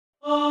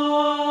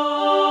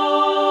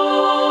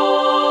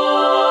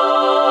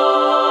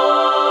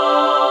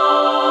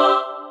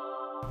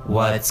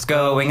What's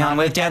going on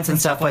with dance and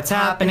stuff? What's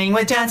happening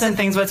with dance and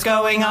things? What's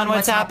going on?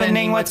 What's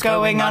happening? What's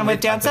going on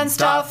with dance and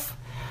stuff?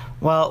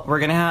 Well, we're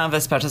gonna have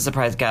a special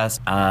surprise guest.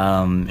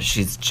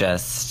 She's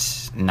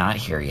just not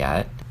here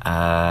yet.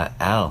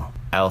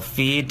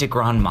 Elfie de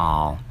Grand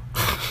Mal.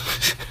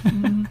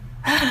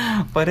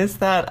 What is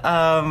that?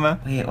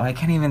 Wait, well, I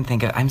can't even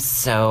think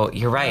of.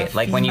 You're right.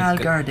 Like when you.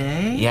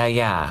 Malgarde?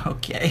 Yeah.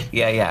 Okay.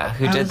 Yeah.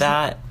 Who did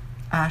that?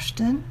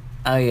 Ashton?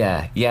 Oh,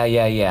 yeah.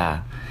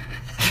 Yeah.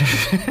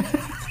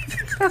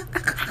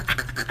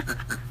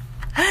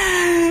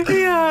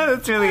 Yeah,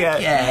 that's really it.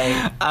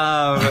 Okay.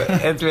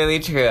 It's really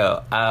true.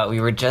 We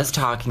were just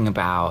talking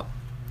about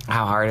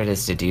how hard it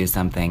is to do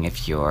something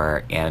if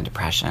you're in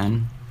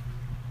depression,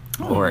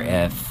 or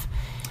if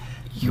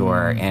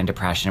you're in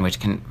depression, which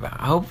can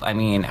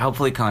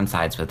hopefully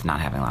coincides with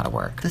not having a lot of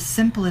work. The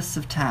simplest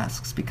of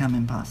tasks become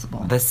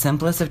impossible. The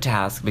simplest of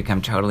tasks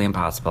become totally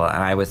impossible.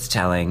 And I was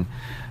telling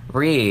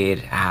Reed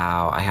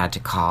how I had to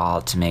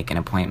call to make an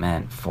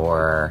appointment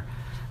for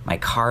my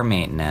car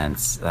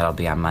maintenance that'll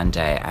be on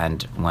Monday,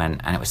 and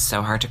it was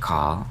so hard to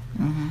call.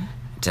 Mm-hmm.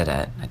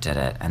 I did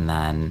it, and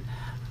then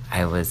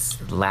I was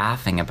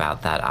laughing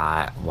about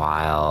that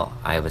while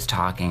I was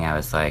talking. I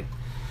was like,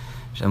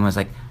 someone was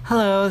like,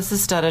 "Hello, this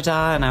is da da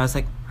da," and I was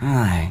like,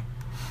 "Hi."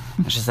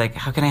 She's like,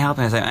 "How can I help?"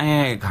 And I was like,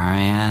 "I need car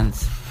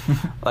maintenance."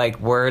 Like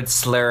word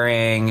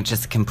slurring,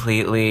 just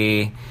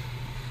completely,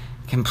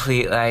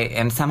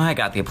 and somehow I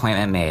got the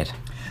appointment made,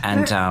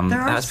 and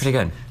that was pretty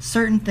good.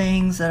 Certain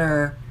things that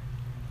are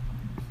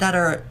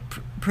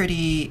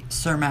pretty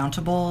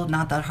surmountable,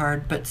 not that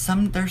hard, but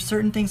there's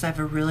certain things I have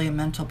a really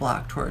mental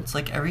block towards.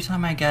 Like every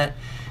time I get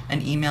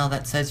an email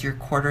that says your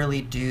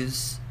quarterly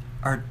dues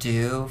are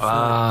due for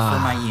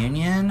my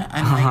union,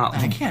 I'm like,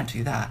 I can't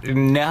do that.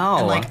 No.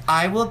 And like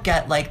I will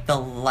get like the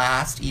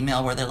last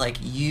email where they're like,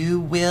 you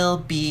will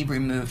be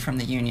removed from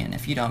the union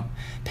if you don't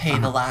pay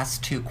the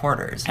last 2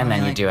 quarters. And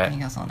then you do it. I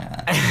guess I'll do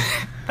it.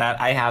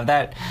 I have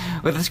that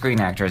with the Screen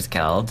Actors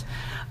Guild.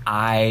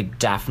 I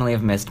definitely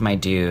have missed my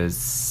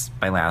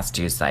last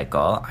dues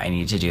cycle. I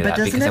need to do that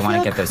because I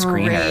want to get those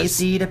screeners. But doesn't it feel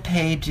crazy to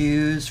pay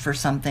dues for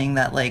something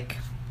that like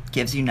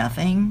gives you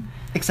nothing?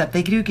 Except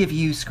they do give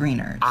you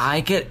screeners.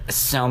 I get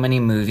so many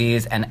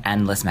movies and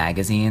endless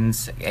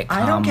magazines.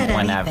 I don't get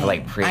anything.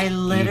 Like I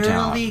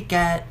literally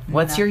get...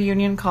 What's your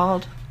union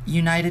called?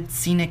 United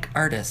Scenic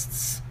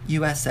Artists,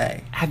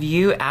 USA. Have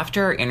you,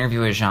 after our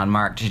interview with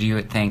Jean-Marc, did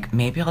you think,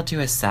 maybe I'll do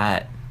a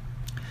set?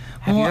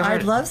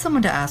 I'd love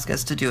someone to ask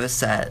us to do a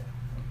set.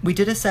 We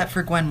did a set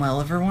for Gwen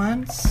Welliver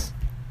once.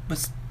 It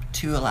was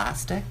 2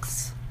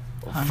 elastics.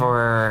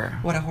 For...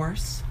 What a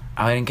Horse.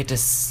 Oh, I didn't get to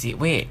see...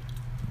 Wait.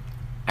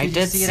 I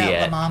did see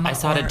it. I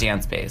saw it at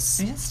Dance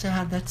Base. We used to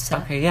have that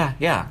set. Okay,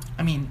 yeah.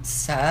 I mean,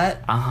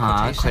 set.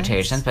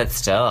 Quotations, but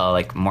still,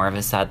 like, more of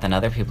a set than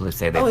other people who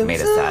say they've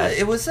made a set.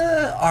 It was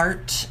a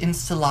art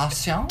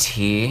installation.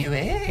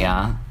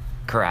 Yeah,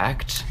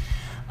 correct.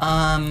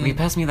 Will you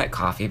pass me that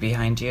coffee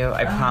behind you?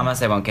 I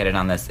promise I won't get it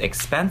on this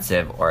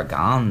expensive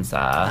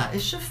organza.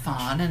 It's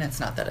chiffon, and it's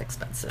not that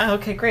expensive. Oh,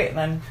 okay, great.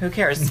 Then who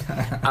cares?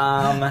 Here,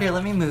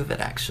 let me move it,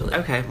 actually.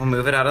 Okay, we'll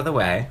move it out of the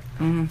way.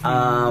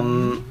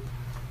 Mm-hmm.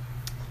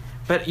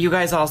 But you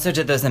guys also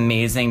did those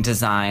amazing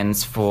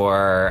designs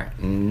for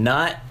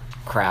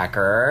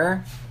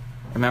Nutcracker.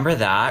 Remember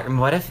that? And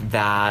what if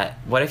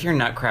your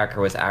Nutcracker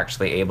was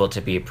actually able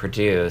to be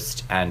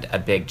produced and a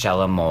big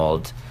Jell-O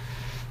mold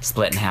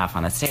split in half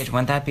on a stage?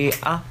 Wouldn't that be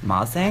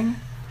amazing?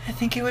 I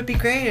think it would be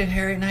great. And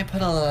Harriet and I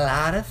put a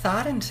lot of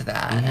thought into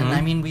that. Mm-hmm. And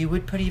I mean, we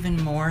would put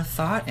even more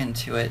thought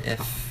into it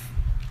if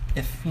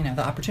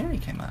the opportunity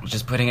came up.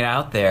 Just putting it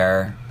out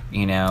there.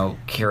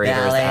 Curators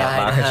Ballet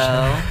at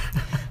Idaho.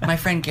 My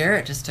friend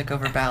Garrett just took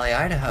over Ballet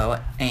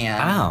Idaho,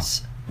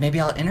 and maybe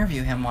I'll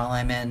interview him while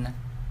I'm in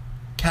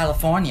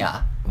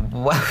California.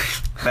 Wow,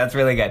 that's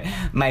really good.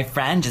 My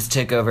friend just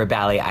took over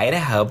Ballet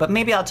Idaho, but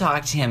maybe I'll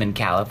talk to him in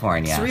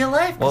California. It's real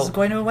life. This is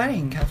going to a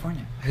wedding in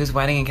California. Whose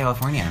wedding in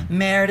California?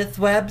 Meredith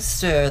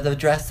Webster, the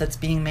dress that's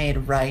being made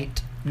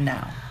right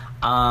now.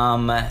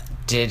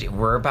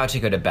 We're about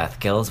to go to Beth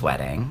Gill's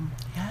wedding.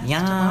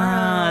 Yes.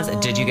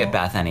 Tomorrow. Did you get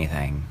Beth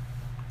anything?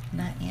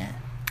 Not yet.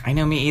 I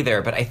know, me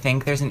either, but I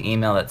think there's an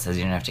email that says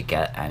you don't have to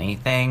get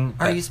anything.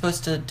 Are you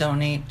supposed to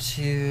donate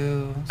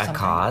to something? A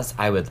cause?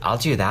 I'll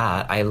do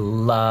that. I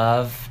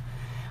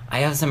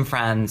have some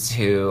friends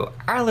who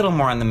are a little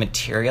more on the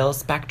material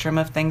spectrum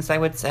of things, I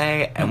would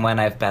say, and when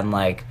I've been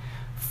like,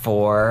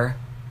 for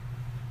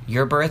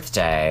your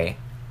birthday,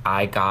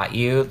 I got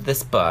you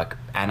this book,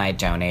 and I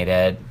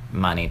donated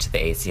money to the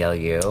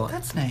ACLU.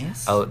 That's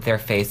nice. Oh, their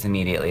face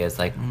immediately is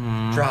like...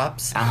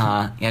 Drops.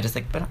 Yeah, just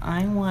like, but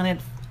I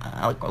wanted...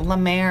 La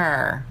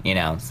Mer,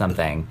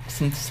 something.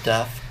 Some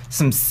stuff. It's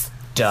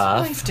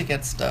nice to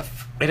get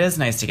stuff. It is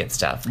nice to get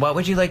stuff. What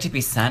would you like to be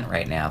sent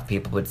right now if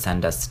people would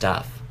send us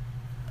stuff?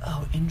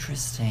 Oh,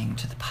 interesting.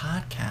 To the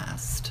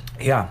podcast.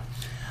 Yeah.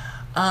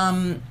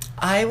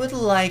 I would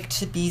like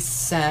to be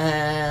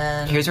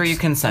sent... Here's where you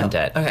can send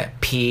it. Okay.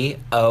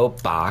 P.O.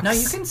 Box. No,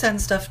 you can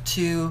send stuff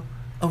to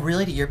Oh,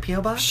 really? To your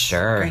P.O. box?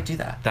 Sure. Great, do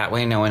that. That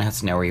way no one has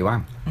to know where you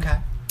are. Okay.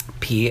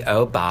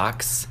 P.O.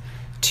 Box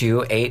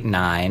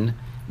 289,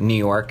 New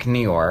York, New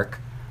York,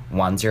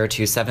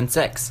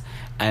 10276.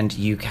 And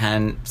you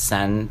can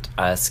send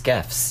us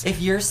gifts.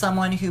 If you're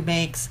someone who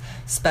makes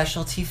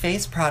specialty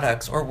face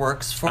products or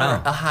works for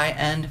a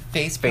high-end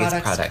face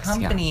products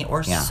company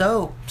or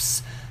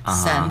soaps,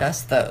 send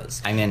us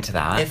those. I'm into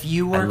that. If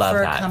you work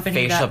for a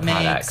company that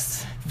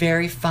makes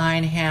very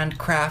fine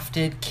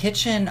handcrafted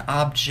kitchen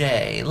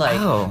objet,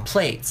 like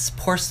plates,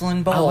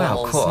 porcelain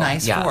bowls,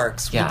 nice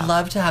forks, we'd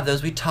love to have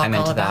those. We talk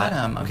all about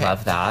them. Okay.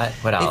 Love that.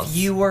 What else? If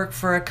you work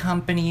for a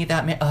company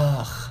that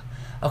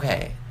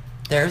okay.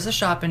 There's a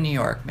shop in New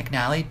York,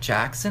 McNally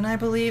Jackson, I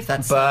believe.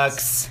 That's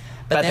books.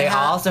 But they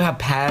also have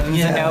pens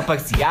and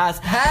notebooks. Yes.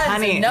 Pens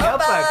honey, and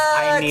notebooks.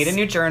 I need a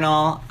new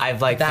journal. I've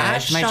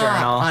finished my journal. That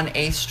shop on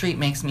 8th Street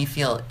makes me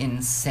feel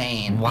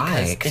insane.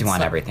 Why? Because you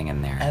want everything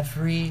in there.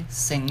 Every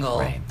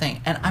single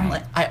thing. And I'm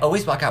like, I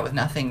always walk out with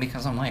nothing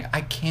because I'm like, I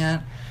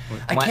can't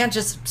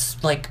just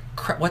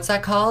what's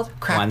that called?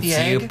 Crack the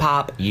egg? Once you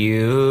pop,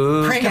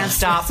 you can't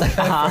stop.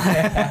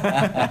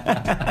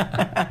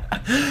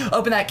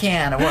 Open that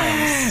can of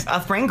worms.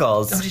 Of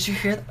Pringles. Oh, did you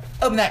hear that?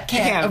 Open that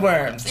can of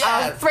worms.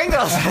 Yes.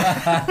 Pringles.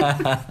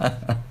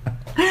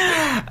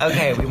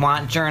 Okay, we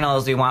want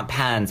journals. We want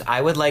pens. I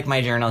would like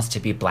my journals to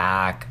be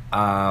black.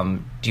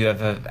 Do you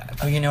have a...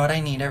 Oh, you know what I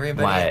need,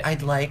 everybody? What?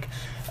 I'd like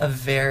a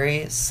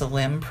very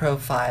slim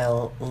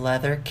profile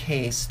leather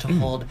case to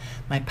hold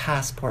my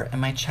passport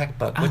and my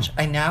checkbook, which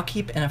I now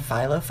keep in a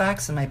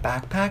Filofax in my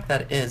backpack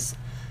that is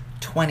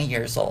 20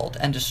 years old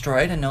and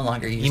destroyed and no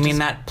longer used. You mean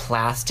that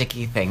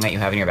plasticky thing that you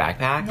have in your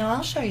backpack? No,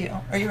 I'll show you.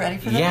 Are you ready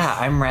for this? Yeah,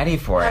 I'm ready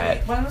for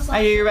it.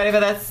 Are you ready for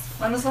this?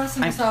 When was the last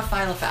time you saw a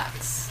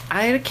Filofax?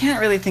 I can't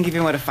really think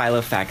even what a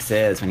Filofax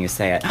is when you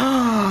say it.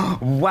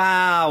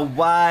 Wow,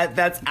 what?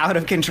 That's out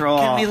of control.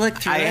 Can we look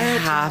through it? I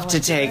have to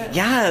take...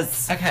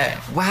 Yes. Okay.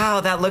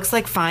 Wow, that looks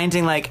like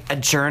finding a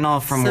journal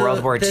from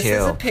World War II. This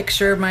is a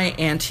picture my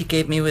auntie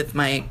gave me with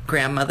my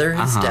grandmother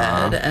who's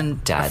dead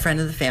and a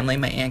friend of the family,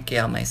 my Aunt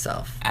Gail,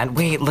 myself. And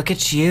wait, look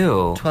at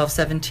you.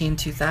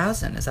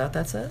 12/17/2000. Is that what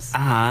that says?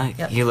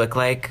 Yep. You look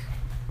like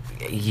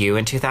you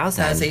in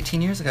 2000. That was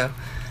 18 years ago.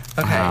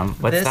 Okay.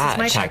 What's this that? Is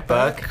my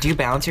checkbook? Do you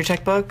balance your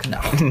checkbook?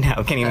 No.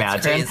 No, can you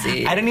imagine?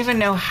 Crazy. I don't even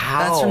know how.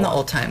 That's from the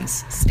old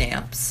times.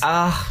 Stamps.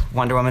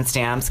 Wonder Woman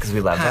stamps, because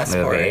we love that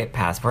movie.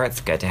 Passport, it's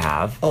good to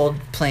have. Old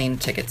plane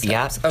ticket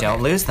stubs. Yep,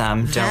 don't lose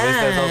them. Don't lose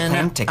those old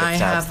plane ticket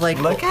stubs. I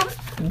have look at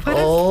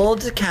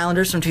old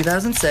calendars from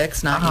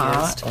 2006, not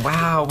used.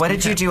 Wow, what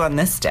did you do on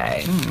this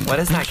day? What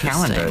does that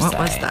calendar say? What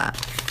was that?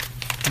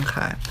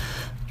 Okay.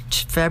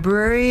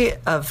 February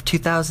of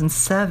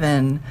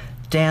 2007,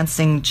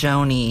 Dancing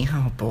Joni.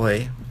 Oh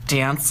boy.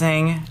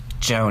 Dancing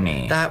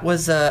Joni. That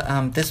was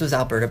this was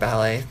Alberta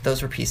Ballet.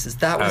 Those were pieces.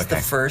 That was the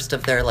first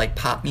of their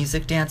pop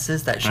music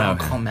dances that Jean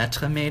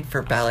Comaitre made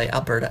for Ballet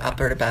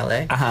Alberta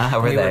Ballet. How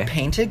were they? We were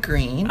painted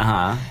green.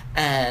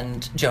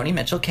 And Joni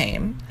Mitchell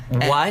came.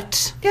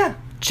 What? Yeah.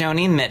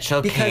 Joni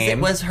Mitchell because came.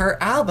 It was her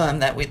album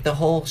that the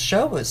whole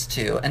show was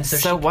to, and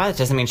so what?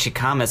 Doesn't mean she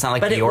come. It's not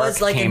like Bjork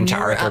came to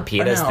Arthur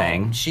Pita's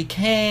thing. She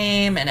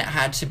came, and it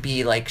had to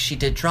be she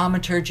did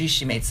dramaturgy.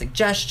 She made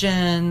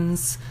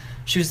suggestions.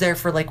 She was there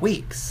for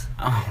weeks.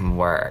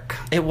 Work.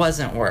 It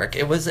wasn't work.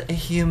 It was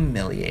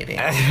humiliating.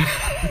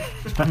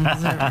 It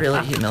was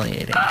really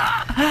humiliating.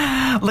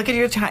 Look at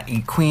your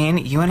Queen.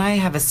 You and I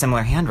have a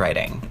similar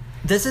handwriting.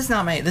 This is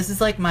not my. This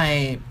is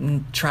my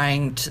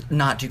trying to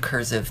not do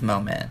cursive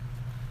moment.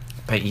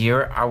 But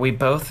are we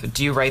both?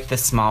 Do you write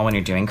this small when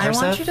you're doing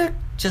cursive? I want you to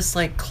just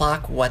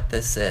clock what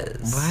this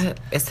is. What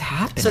is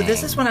happening? So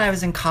this is when I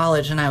was in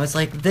college, and I was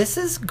like, "This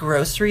is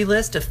grocery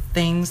list of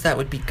things that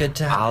would be good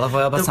to have: olive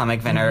oil,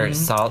 balsamic vinegar,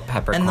 salt,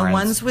 peppercorns, and the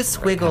ones with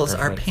squiggles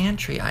are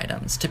pantry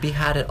items to be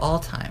had at all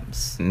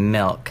times.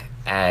 Milk,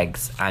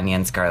 eggs,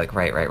 onions, garlic.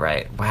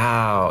 Right.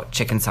 Wow,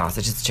 chicken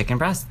sausages, chicken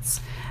breasts.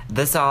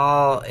 It's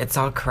all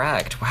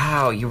correct.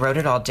 Wow, you wrote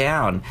it all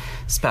down.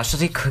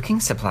 Specialty cooking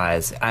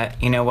supplies.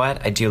 You know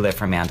what? I do live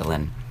for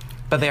mandolin.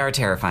 But they are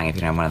terrifying if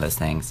you don't have one of those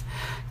things.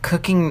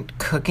 Cooking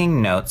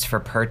notes for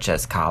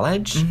purchase.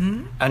 College?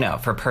 Mm-hmm. Oh, no,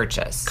 for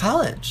purchase.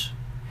 College.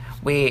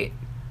 Wait,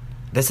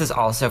 this is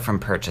also from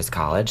Purchase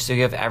College. So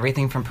you have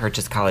everything from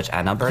Purchase College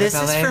and Alberta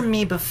Ballet? This is for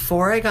me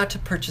before I got to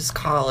Purchase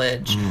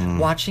College,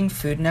 watching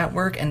Food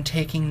Network and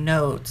taking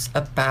notes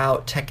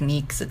about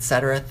techniques,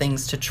 etc.,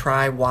 things to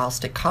try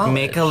whilst at college.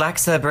 Make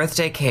Alexa a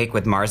birthday cake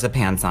with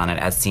marzipans on it,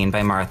 as seen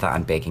by Martha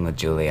on Baking with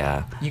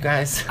Julia. You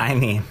guys. I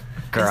mean,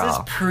 girl. This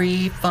is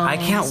pre-phones. I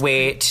can't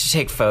wait to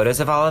take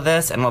photos of all of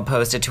this, and we'll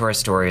post it to our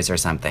stories or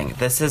something.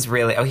 This is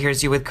really... Oh,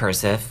 here's you with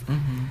cursive.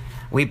 Mm-hmm.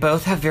 We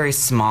both have very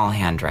small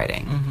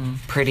handwriting. Mm-hmm.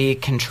 Pretty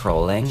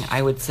controlling,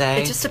 I would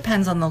say. It just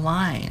depends on the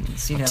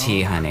lines,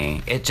 Tea,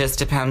 honey. It just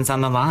depends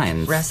on the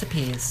lines.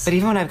 Recipes. But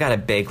even when I've got a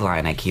big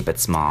line, I keep it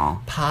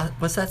small.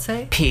 What's that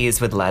say? Peas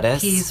with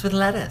lettuce. Peas with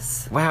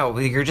lettuce. Wow,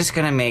 you're just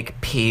going to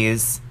make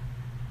peas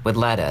with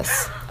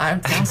lettuce.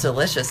 Sounds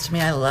delicious to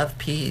me. I love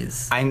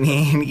peas. I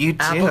mean, you do.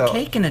 Apple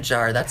cake in a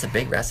jar. That's a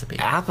big recipe.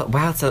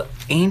 Wow, it's an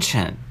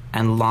ancient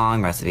and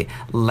long recipe.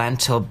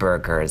 Lentil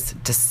burgers,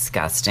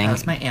 disgusting. That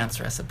was my aunt's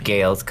recipe.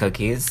 Gail's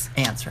cookies.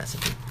 Aunt's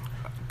recipe.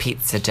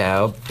 Pizza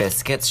dough,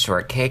 biscuits,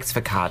 shortcakes,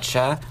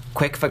 focaccia,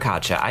 quick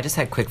focaccia. I just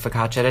had quick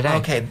focaccia today.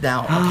 Okay,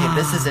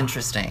 this is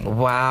interesting.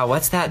 Wow,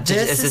 what's that?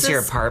 Is this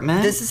your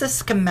apartment? This is a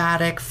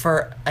schematic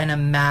for an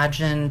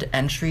imagined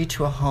entry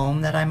to a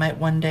home that I might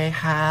one day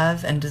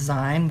have and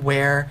design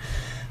where,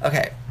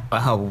 okay.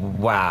 Oh,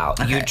 wow.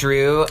 Okay. You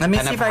drew Let me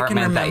an see if I can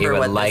apartment that you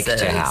remember would what like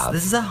this to is. have.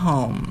 This is a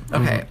home.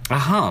 Okay. A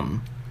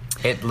home.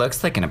 It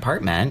looks like an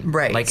apartment.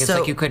 Right. Like, it's so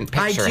like you couldn't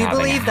picture I do having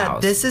believe a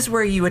house. that this is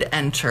where you would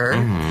enter,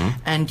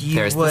 and you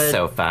There's would... the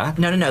sofa.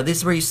 No. This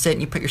is where you sit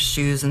and you put your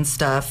shoes and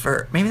stuff,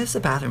 or maybe this is a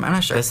bathroom. I'm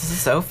not sure. This is a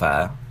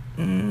sofa.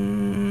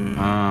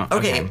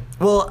 Okay.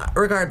 Well,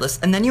 regardless.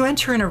 And then you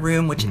enter in a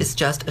room which is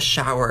just a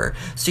shower.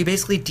 So you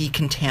basically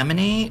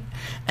decontaminate,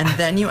 and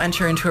then you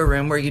enter into a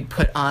room where you'd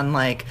put on,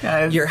 like,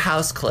 your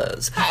house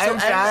clothes. I'm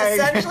So sorry.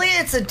 essentially,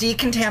 it's a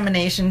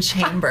decontamination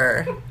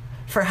chamber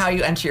for how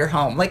you enter your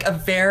home. Like a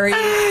very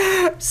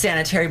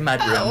sanitary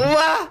mudroom.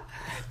 What?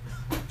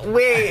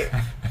 Wait.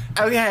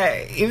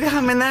 Okay, you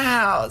come in the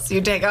house.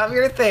 You take off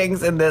your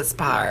things in this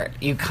part.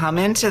 You come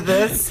into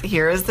this.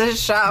 Here is the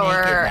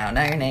shower. Naked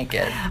now you're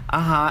naked.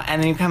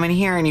 And then you come in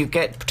here and you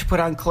get to put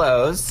on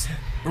clothes.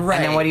 Right.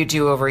 And then what do you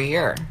do over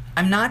here?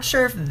 I'm not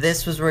sure if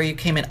this was where you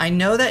came in. I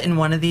know that in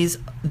one of these,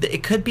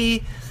 it could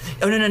be...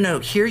 Oh, no.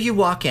 Here you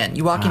walk in.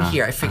 You walk in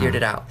here. I figured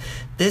it out.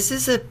 This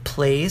is a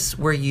place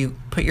where you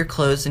put your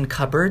clothes in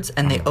cupboards,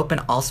 and they open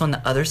also on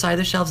the other side of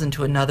the shelves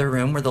into another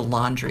room where the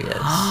laundry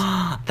is.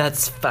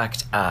 That's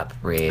fucked up,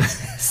 Reed.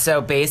 So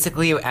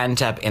basically you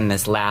end up in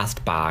this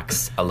last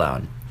box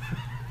alone.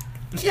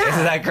 Yeah.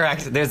 Is that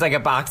correct? There's like a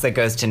box that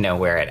goes to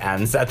nowhere. It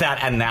ends at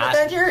that and that. But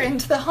then you're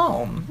into the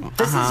home.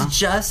 This is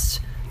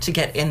just to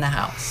get in the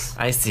house.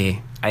 I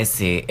see.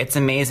 It's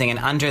amazing. And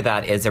under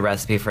that is a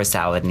recipe for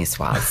salad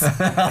niçoise.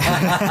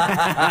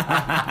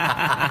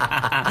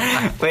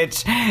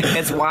 Which,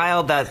 it's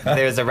wild that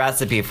there's a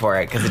recipe for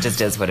it, because it just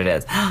is what it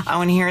is. Oh,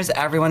 and here's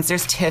everyone's.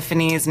 There's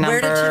Tiffany's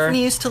number. Where did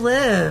Tiffany used to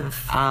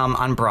live?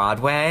 On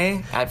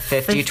Broadway at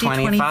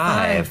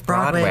 5025.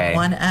 Broadway,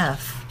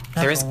 1F.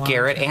 There's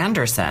Garrett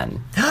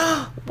Anderson.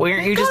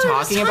 Weren't you just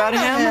talking about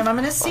him? I'm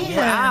going to see him.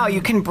 Wow,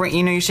 you can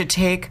bring, you should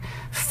take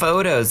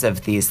photos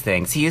of these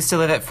things. He used to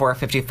live at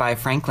 455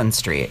 Franklin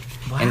Street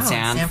in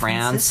San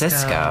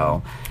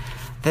Francisco.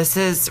 This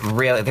is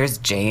really, there's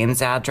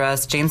Jane's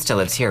address. Jane still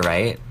lives here,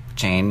 right?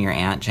 Jane, your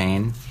Aunt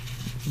Jane?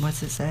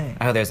 What's it say?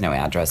 Oh, there's no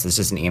address. It's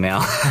just an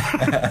email.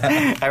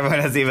 Everyone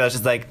has emails.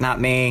 She's like,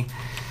 not me.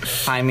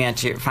 Find me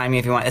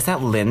if you want. Is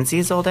that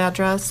Lindsay's old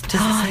address? Does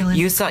it say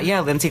Lindsay? You saw,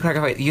 Lindsay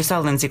Clark. You saw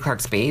Lindsay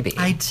Clark's baby.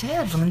 I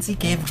did. Lindsay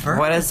gave birth.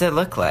 What does it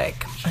look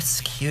like?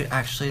 It's cute,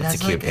 actually. It's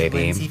That's a cute like baby.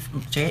 A Lindsay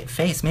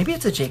face. Maybe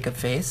it's a Jacob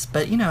face,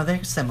 but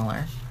they're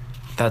similar.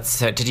 That's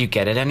so. Did you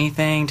get it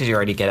anything? Did you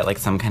already get it like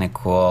some kind of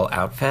cool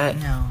outfit?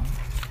 No.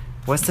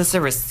 What's this a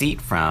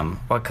receipt from?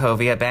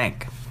 Wachovia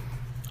Bank.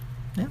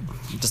 Yeah.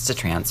 Just a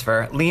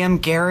transfer.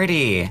 Liam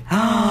Garrity.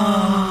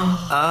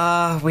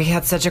 We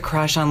had such a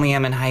crush on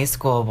Liam in high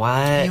school.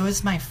 What? He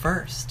was my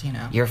first,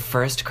 Your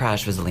first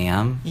crush was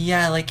Liam?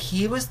 Yeah, like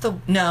he was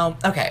No,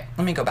 okay,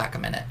 let me go back a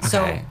minute. Okay.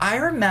 So I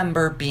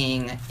remember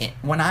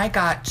when I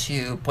got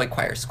to boy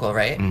choir school,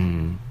 right?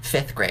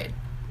 5th grade.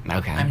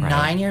 Okay. I'm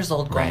 9 years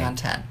old going on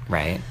 10.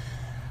 Right.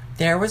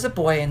 There was a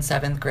boy in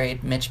 7th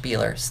grade, Mitch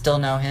Beeler. Still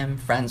know him,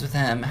 friends with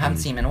him, haven't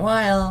seen him in a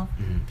while.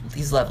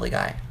 He's a lovely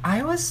guy.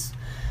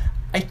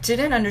 I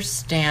didn't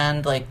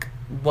understand, like,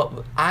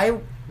 what... I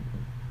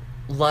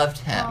loved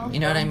him, you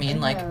know what I mean?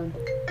 Like,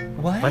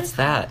 what? What's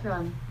that?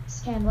 From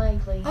Scam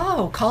Likely.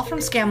 Oh, call from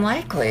Scam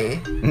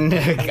Likely.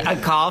 A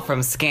call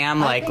from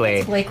Scam I think Likely.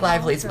 it's Blake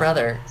Lively's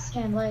brother.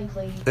 Scam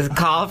Likely. A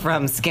call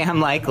from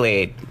Scam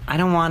Likely. I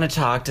don't want to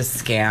talk to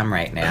Scam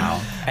right now.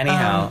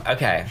 Anyhow,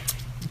 okay.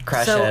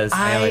 Crushes. So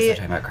I always start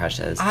talking about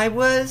crushes. I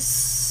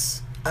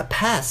was a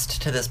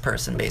pest to this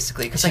person,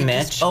 basically, because I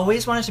Mitch? just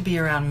always wanted to be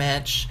around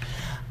Mitch.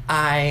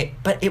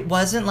 But it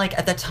wasn't like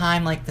at the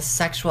time, like the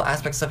sexual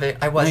aspects of it.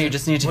 I wasn't. you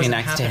just needed to be wasn't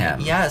next to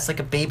happening. him. Yeah, it's like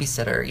a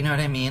babysitter. You know what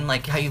I mean?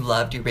 Like how you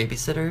loved your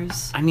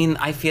babysitters. I mean,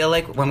 I feel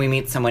like when we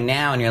meet someone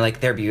now and you're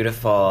like, they're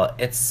beautiful,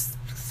 it's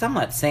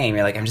somewhat same.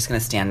 You're like, I'm just going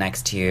to stand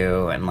next to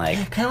you and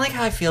like... Kind of like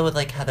how I feel with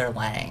like Heather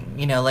Lang.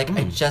 You know, like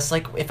I just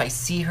like, if I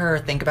see her or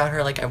think about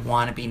her, like I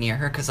want to be near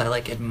her because I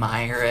like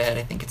admire it.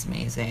 I think it's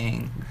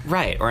amazing.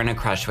 Right, or in a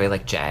crush way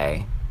like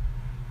Jay.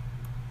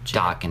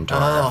 Dockendorf.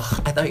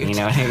 Oh, I thought You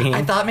know what I mean?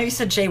 I thought maybe you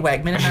said Jay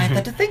Wegman, and I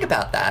had to think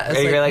about that. I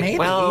was You're like, maybe.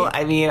 well,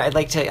 I mean, I'd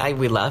like to...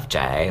 we love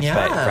Jay.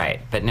 Yeah. But, right.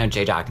 But no,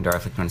 Jay Dockendorf,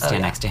 like, you want to stand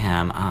yeah. next to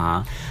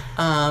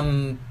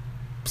him.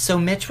 So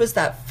Mitch was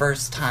that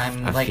first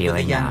time, Of like, with a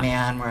feeling young that.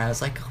 man where I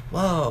was like,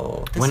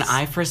 whoa. When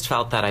I first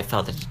felt that, I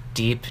felt a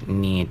deep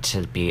need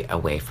to be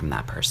away from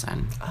that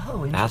person.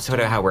 Oh, That's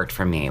how it worked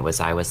for me, was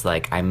I was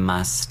like, they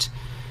must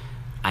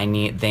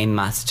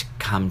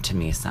come to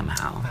me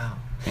somehow. Wow.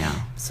 Yeah.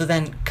 So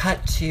then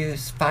cut to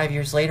 5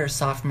 years later,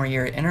 sophomore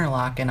year at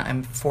Interlochen,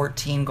 I'm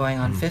 14 going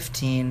on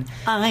 15.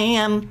 I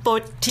am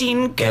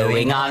 14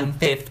 going on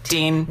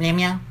 15. Meow,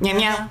 meow. Meow,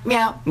 meow,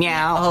 meow,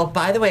 meow. Oh,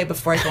 by the way,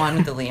 before I go on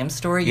with the Liam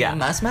story, Yeah. you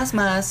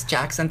must.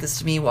 Jack sent this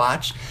to me.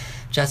 Watch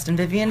Justin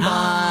Vivian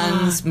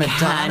Bond's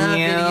Madonna Can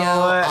you? video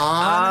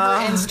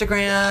on her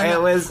Instagram.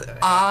 It was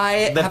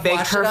I the have big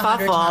watched it 100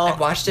 times. kerfuffle. I've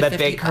watched it The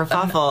 50 big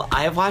kerfuffle.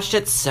 I've watched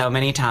it so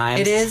many times.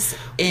 It is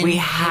We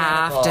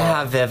have incredible. to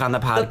have Viv on the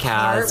The part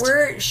podcast.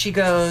 where she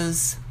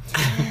goes,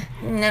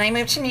 and then I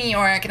moved to New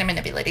York and I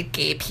manipulated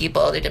gay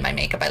people. They did my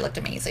makeup. I looked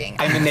amazing.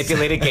 I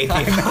manipulated gay people.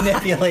 I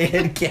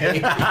manipulated gay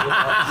people.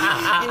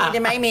 And they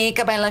did my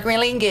makeup. I look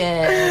really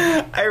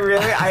good.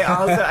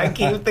 I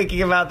keep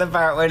thinking about the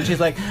part when she's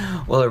like,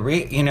 well,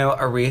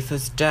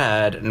 Aretha's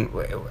dead. And,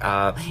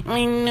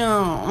 I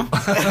know.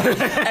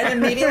 And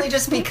immediately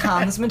just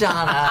becomes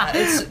Madonna.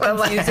 It's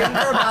confusing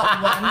for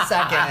about 1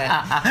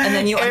 second. And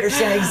then you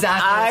understand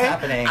exactly what's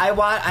happening.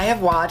 I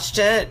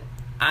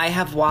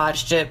have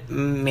watched it.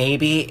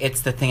 Maybe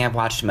it's the thing I've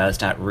watched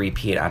most on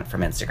repeat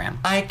from Instagram.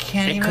 I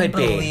can't It even could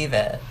be. believe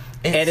it.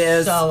 It's It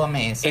is so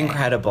amazing.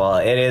 Incredible.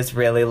 It is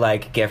really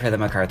like, give her the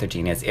MacArthur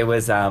genius. It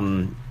was, I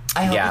hope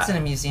yeah. it's in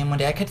a museum one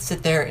day. I could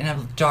sit there in a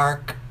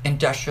dark,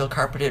 industrial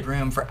carpeted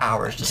room for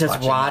hours just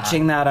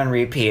watching that on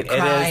repeat.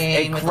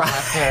 Crying with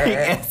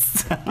laughter.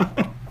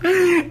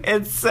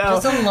 It's so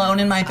Just alone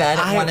in my bed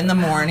at 1 in the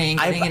morning,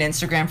 I've- getting an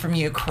Instagram from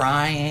you,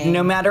 crying.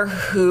 no matter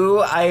who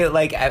I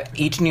like,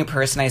 each new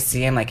person I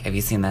see, I'm like, have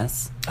you seen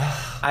this?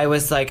 I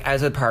was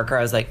with Parker.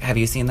 I was like, have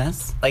you seen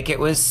this? Like, it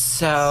was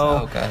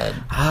So good.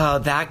 Oh,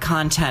 that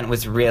content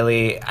was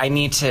really. I've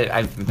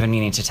been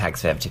meaning to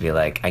text Viv to be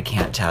like, I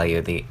can't tell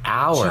you the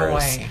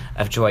hours Joy.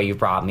 of joy you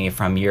brought me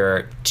from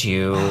your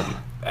two.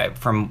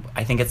 From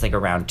I think it's like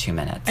around 2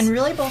 minutes. And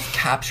really both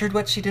captured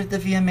what she did at the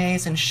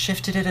VMAs and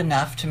shifted it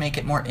enough to make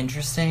it more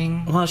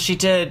interesting. Well, she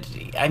did.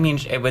 I mean,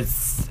 it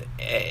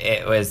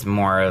was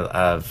more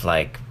of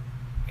like.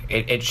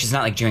 She's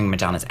not like doing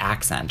Madonna's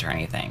accent or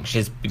anything.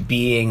 She's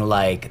being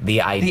like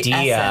the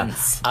idea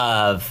essence.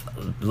 of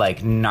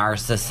like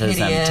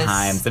narcissism Hideous.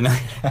 times.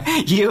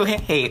 You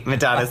hate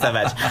Madonna so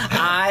much.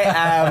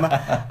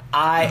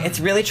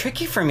 It's really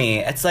tricky for me.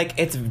 It's like,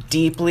 it's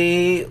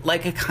deeply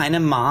like a kind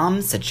of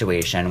mom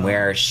situation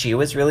where she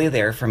was really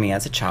there for me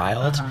as a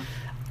child.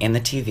 In the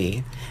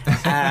TV,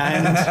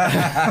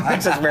 and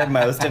which is where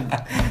most of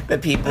the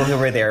people who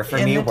were there for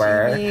In me the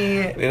were.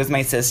 TV. It was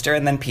my sister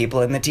and then people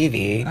in the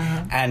TV.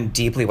 And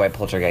Deeply White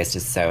Poltergeist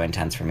is so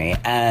intense for me.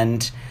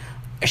 And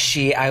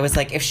I was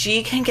like, if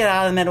she can get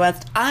out of the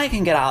Midwest, I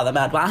can get out of the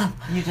Midwest.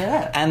 You did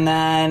it. And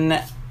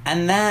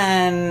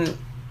then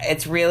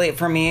it's really,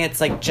 for me,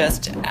 it's like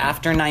just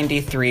after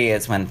 93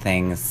 is when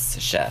things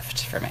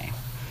shift for me.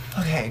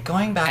 Okay,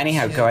 going back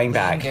Anyhow, to going Liam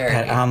back.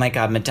 Gary. Oh my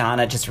God,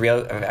 Madonna, just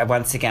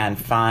once again,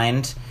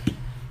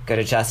 go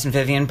to Justin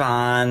Vivian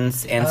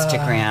Bond's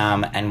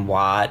Instagram and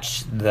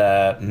watch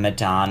the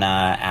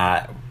Madonna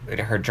at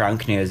her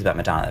drunk news about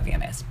Madonna at the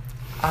VMAs.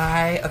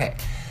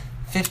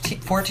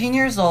 14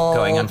 years old.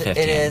 Going on 15.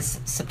 It is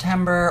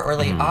September or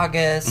late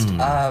August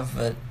of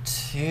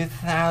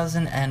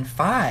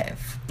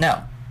 2005.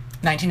 No,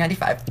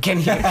 1995. Can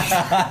you?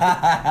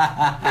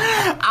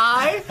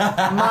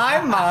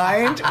 My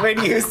mind,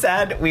 when you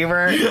said we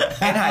were in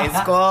high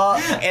school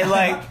in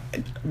like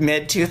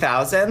mid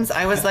 2000s,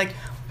 I was like,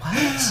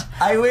 what?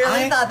 I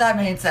really thought that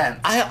made sense.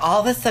 I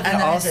all of a sudden And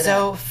then I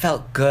also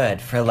felt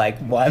good for like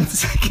 1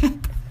 second.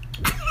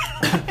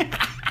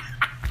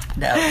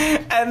 No.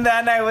 And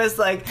then I was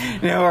like,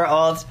 no, we're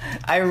old.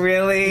 I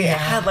really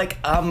had like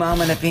a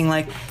moment of being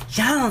like,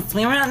 yes,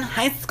 we were in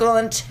high school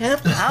in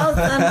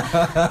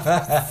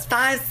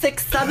 2005,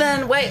 6,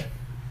 7. Wait.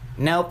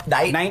 Nope.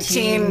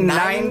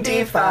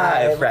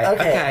 1995. Right.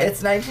 Okay.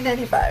 It's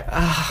 1995.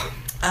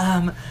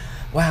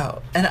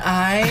 Wow. And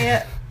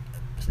I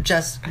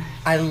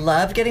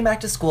loved getting back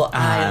to school.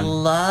 I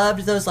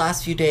loved those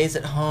last few days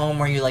at home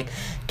where you like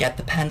get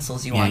the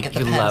pencils you want, get the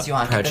you pens love you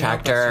want, get the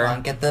notebooks protractor. you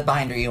want, get the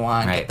binder you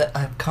want, Right. get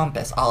the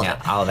compass, all of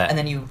it. all of it. And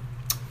then you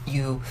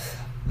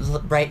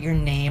write your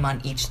name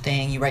on each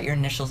thing. You write your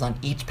initials on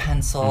each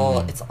pencil.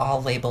 It's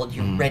all labeled.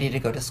 You're ready to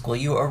go to school.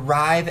 You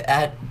arrive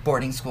at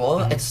boarding school.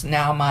 It's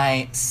now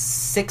my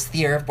 6th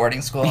year of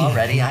boarding school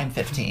already. I'm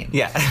 15.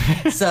 Yeah.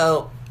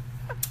 So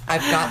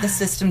I've got the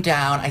system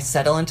down. I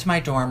settle into my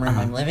dorm room.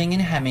 I'm living in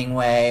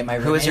Hemingway. My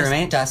roommate Who was your is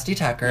roommate? Dusty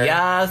Tucker.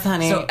 Yes,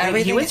 honey. So Wait,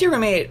 everything he was your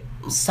roommate.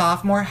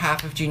 sophomore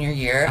half of junior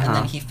year, and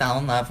then he fell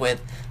in love with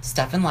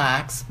Stefan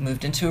Lax,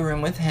 moved into a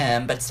room with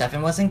him, but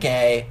Stefan wasn't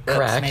gay. Oops,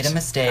 Correct. made a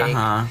mistake.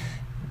 Was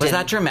Didn't-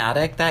 that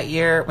dramatic that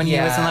year when he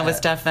was in love with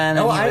Stefan?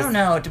 Oh, I don't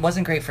know. It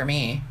wasn't great for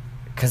me.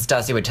 Because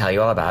Dusty would tell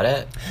you all about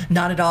it.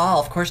 Not at all.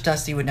 Of course,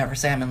 Dusty would never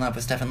say I'm in love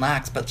with Stefan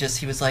Lax, but just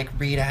he was like,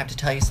 Reed, I have to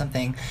tell you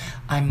something.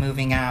 I'm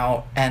moving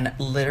out. And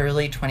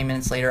literally 20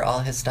 minutes later, all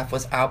his stuff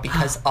was out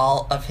because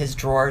all of his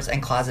drawers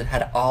and closet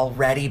had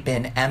already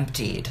been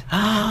emptied.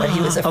 But he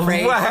was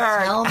afraid to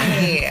tell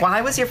me.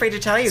 Why was he afraid to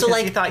tell you? So 'Cause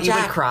like, he thought you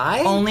Jack, would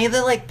cry? Only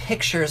the like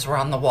pictures were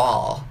on the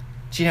wall.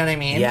 Do you know what I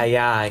mean?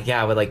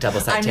 Yeah, with like double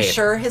sided I'm tape.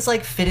 sure his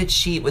like fitted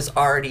sheet was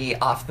already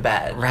off the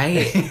bed.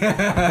 Right.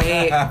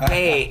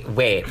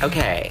 Wait.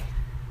 Okay.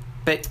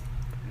 But,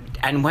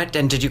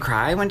 and did you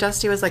cry when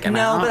Dusty was like, I'm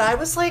No, out? but I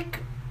was like,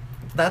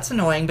 that's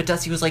annoying. But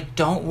Dusty was like,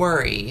 don't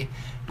worry.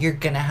 You're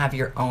going to have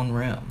your own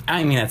room.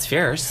 I mean, that's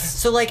fierce.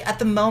 So, like, at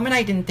the moment,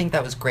 I didn't think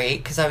that was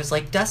great because I was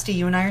like, Dusty,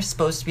 you and I are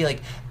supposed to be,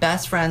 like,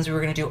 best friends. We were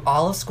going to do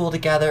all of school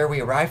together.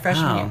 We arrived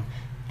freshman year.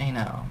 I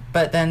know.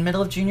 But then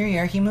middle of junior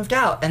year, he moved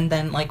out. And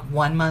then, like,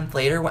 1 month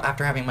later,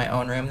 after having my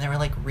own room, they were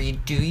like,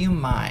 Reed, do you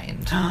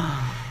mind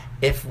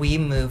if we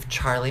move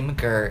Charlie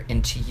McGurr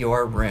into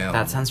your room?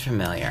 That sounds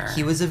familiar.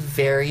 He was a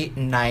very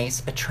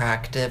nice,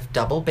 attractive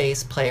double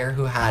bass player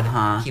who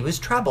had, he was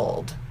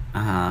troubled.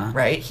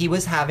 Right? He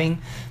was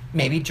having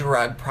maybe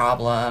drug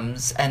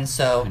problems. And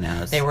so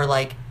they were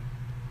like,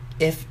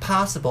 if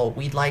possible,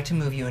 we'd like to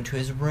move you into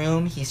his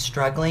room. He's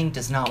struggling,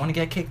 does not want to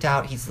get kicked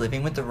out. He's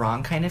living with the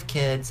wrong kind of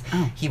kids.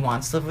 He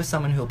wants to live with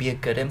someone who'll be a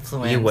good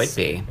influence. You would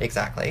be.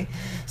 Exactly.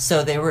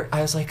 So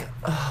I was like,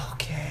 oh,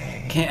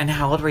 okay. And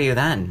how old were you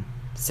then?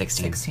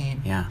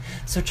 16. Yeah.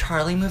 So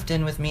Charlie moved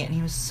in with me, and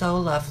he was so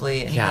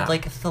lovely. And he had,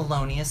 like,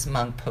 Thelonious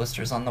Monk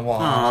posters on the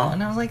wall. Aww.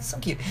 And I was like, so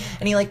cute.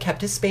 And he, like,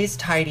 kept his space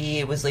tidy.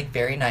 It was, like,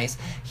 very nice.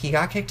 He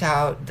got kicked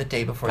out the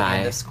day before the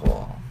end of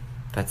school.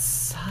 That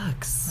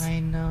sucks. I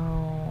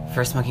know.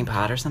 For smoking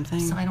pot or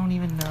something? I don't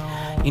even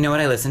know. You know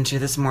what I listened to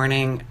this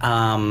morning?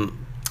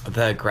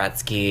 The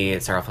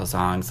Gretzky Sorrowful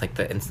Songs, like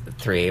the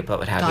 3, but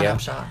what have Dawn you.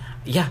 Upshaw.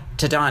 Yeah,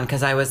 to Dawn,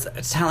 because I was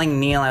telling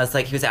Neil, I was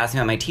like, he was asking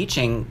about my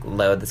teaching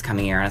load this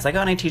coming year, and I was like,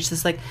 and I teach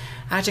this, like,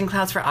 acting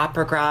class for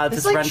opera grads.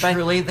 This is, like,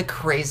 truly the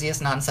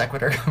craziest non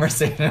sequitur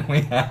conversation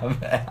we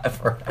have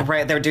ever.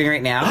 Right, they're doing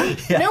right now?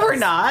 Yes. No, we're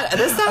not.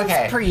 This sounds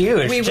per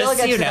huge. We will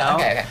get to that.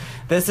 Okay.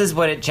 This is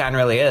what it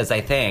generally is,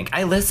 I think.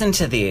 I listen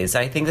to these.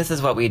 I think this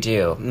is what we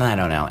do. I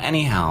don't know.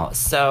 Anyhow,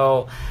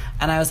 so...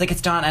 And I was like, it's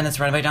Dawn, and it's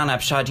run by Dawn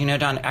Upshaw. Do you know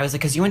Dawn? I was like,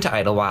 because you went to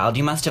Idlewild.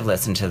 You must have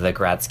listened to the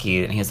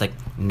Gretzky. And he was like,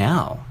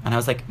 no. And I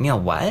was like, Neil,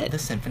 what? The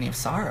Symphony of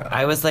Sorrow.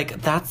 I was like,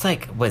 that's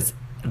like, was...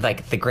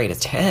 like the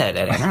greatest hit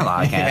at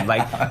Interlochen.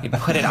 Like you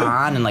put it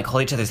on and like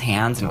hold each other's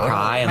hands and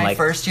cry and my like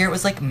first year it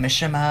was like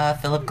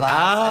Mishima, Philip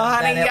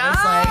Glass, and then it was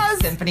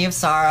like Symphony of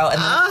Sorrow, and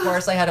then of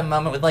course I had a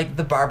moment with like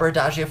the Barber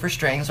Adagio for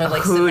strings where I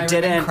like sit in my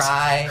room and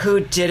cry.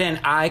 Who didn't?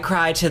 I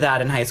cried to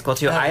that in high school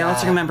too. I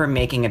also remember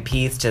making a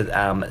piece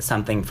to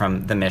something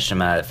from the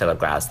Mishima Philip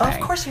Glass thing. Oh,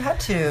 of course you had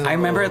to. I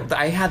remember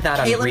I had that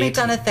on Caitlin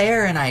McDonough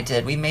Thayer and I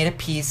did. We made a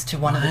piece to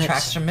one of the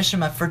tracks from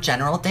Mishima for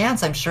General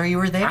Dance. I'm sure you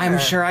were there. I'm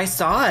sure I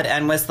saw it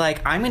and was like,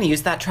 I'm going to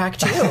use that track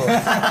too.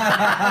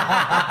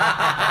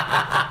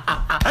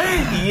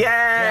 Yay!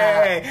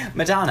 Yeah.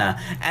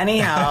 Madonna.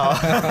 Anyhow.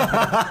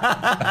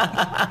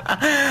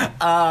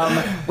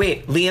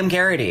 Wait, Liam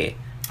Garrity.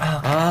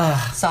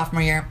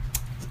 Sophomore year.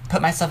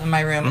 Put myself in my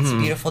room. It's a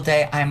beautiful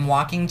day. I'm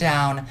walking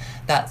down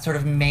that sort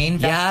of main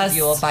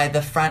vestibule by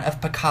the front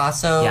of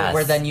Picasso,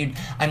 where then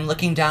I'm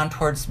looking down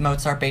towards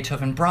Mozart,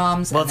 Beethoven,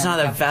 Brahms. Well, it's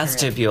not a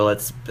vestibule.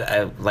 It's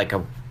like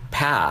a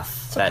path.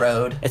 It's a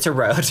road. It's a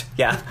road,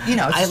 yeah. You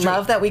know, I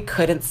love that we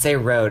couldn't say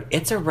road.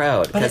 It's a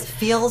road. But it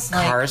feels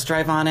like... cars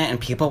drive on it and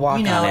people walk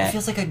on it. It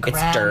feels like a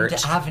grand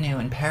avenue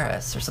in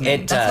Paris or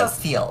something. That's how it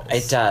feels.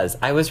 It does.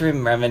 I was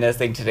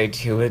reminiscing today,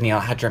 too, with Neil,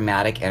 how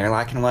dramatic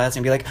Interlaken was.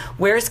 And be like,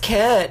 where's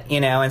Kit?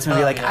 You know, and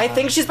someone would be like, I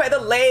think she's by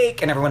the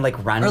lake. And everyone,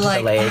 like, run to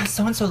the lake.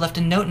 So-and-so left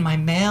a note in my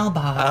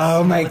mailbox.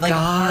 Oh, my with, like,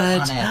 God. A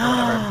heart on it or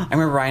whatever. I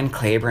remember Ryan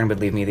Claiborne would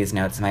leave me these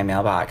notes in my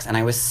mailbox. And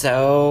I was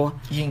so...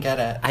 You didn't get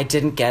it. I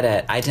didn't get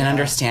it. I didn't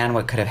understand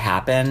what could have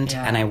happened.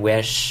 Yeah. And I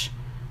wish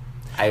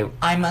I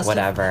must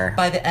whatever. Have,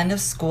 by the end of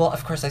school,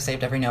 of course I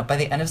saved every note. By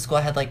the end of school,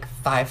 I had like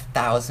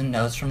 5,000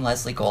 notes from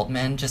Leslie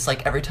Goldman. Just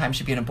like every time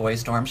she'd be in a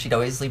boys' dorm, she'd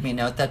always leave me a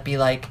note that'd be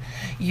like,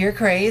 "You're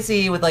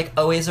crazy," with like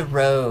always a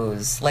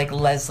rose, like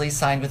Leslie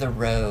signed with a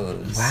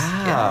rose.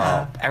 Wow.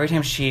 Yeah. Every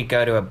time she'd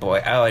go to a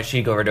boy,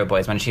 she'd go over to a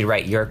boys' one, she'd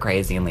write, "You're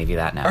crazy," and leave you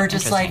that note. Or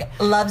just like,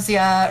 "Loves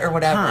ya," or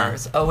whatever.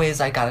 Always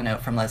I got a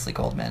note from Leslie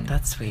Goldman.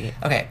 That's sweet.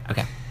 Okay.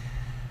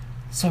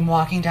 So I'm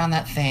walking down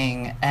that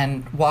thing,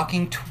 and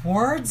walking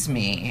towards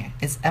me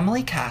is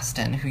Emily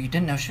Caston, who you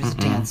didn't know she was a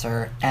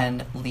dancer,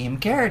 and Liam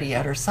Garrity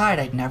at her side.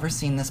 I'd never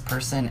seen this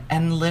person,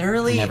 and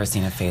literally... Never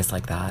seen a face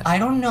like that. I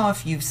don't know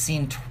if you've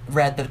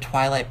read the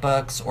Twilight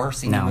books or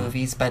seen the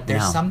movies, but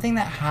there's something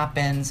that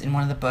happens in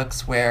one of the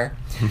books where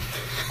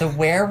the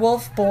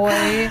werewolf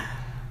boy...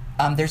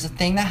 there's a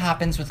thing that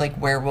happens with,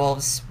 like,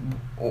 werewolves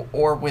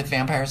or with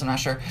vampires, I'm not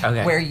sure,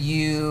 where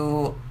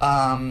you...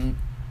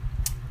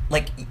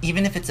 like,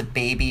 even if it's a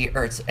baby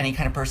or it's any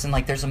kind of person,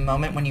 like, there's a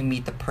moment when you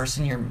meet the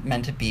person you're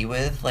meant to be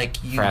with,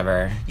 like,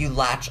 you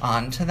latch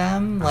on to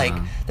them. Like,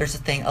 there's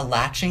a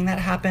latching that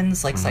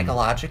happens, like,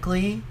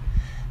 psychologically.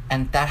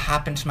 And that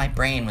happened to my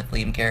brain with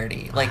Liam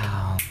Garrity. Like,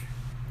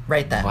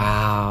 right then.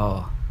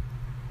 Wow.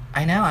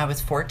 I know, I was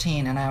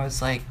 14, and I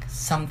was like,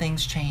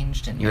 something's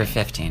changed in me. You were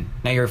 15.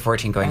 No, you were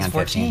 14 going on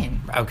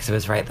 15. Oh, because it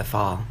was right the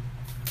fall.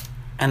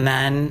 And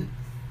then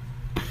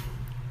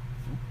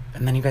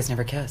you guys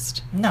never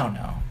kissed.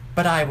 No.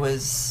 But I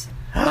was...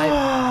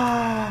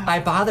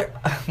 I bother.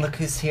 Look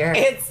who's here.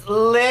 It's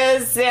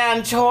Liz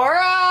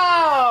Santoro!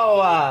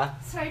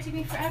 Sorry, it took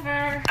me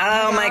forever.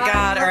 Oh my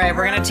god. All right,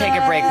 we're going to take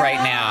a break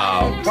right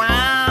now.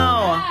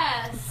 Wow.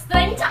 Yes. But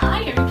I need to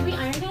iron. Can we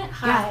iron it?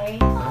 Hi.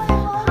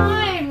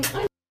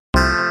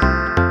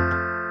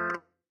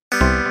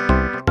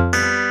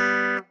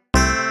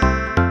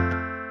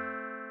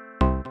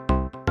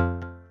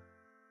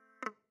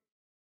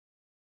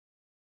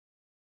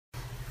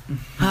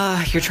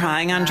 Hi. You're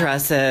trying on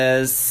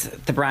dresses.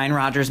 The Brian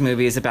Rogers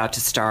movie is about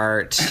to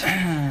start.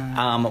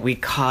 We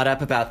caught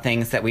up about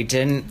things that we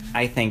didn't,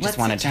 I think, just Let's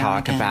want to sit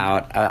down talk again.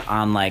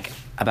 about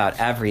about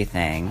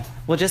everything.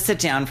 We'll just sit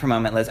down for a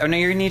moment, Liz. Oh no,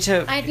 you need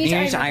to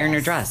iron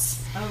your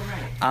dress. Oh,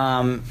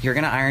 right. You're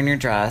gonna iron your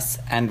dress,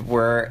 and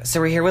we're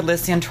here with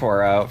Liz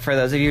Santoro. For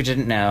those of you who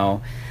didn't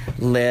know,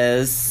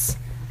 Liz,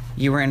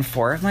 you were in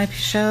 4 of my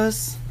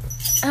shows.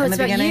 Oh, it's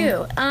the about beginning?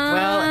 you.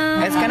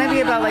 Well, it's gonna be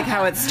about like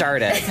how it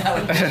started.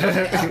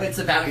 It's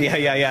about you.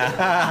 Yeah.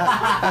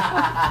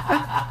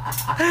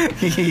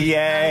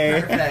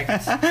 Yay.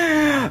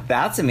 Perfect.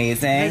 That's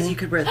amazing. Because you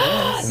could wear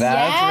this.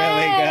 That's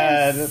really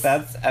Yes. good.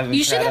 That's incredible.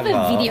 You should have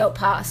a video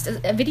post.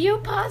 A video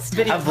post?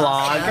 A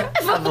vlog.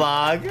 A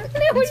vlog.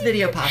 It's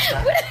video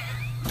pasta.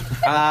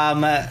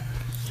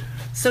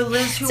 So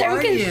Liz, who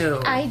are you?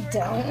 I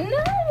don't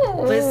know.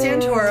 Liz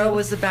Santoro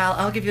was about.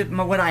 I'll give you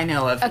what I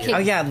know of. Okay. You. Oh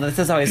yeah, this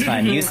is always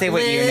fun. You say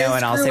what you know,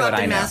 and I'll say what I grew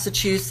up in know.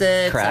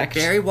 Massachusetts. Correct.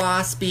 Like very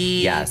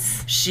waspy.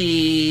 Yes.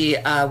 She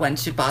went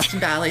to Boston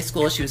Ballet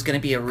School. She was going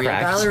to be a real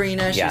Correct.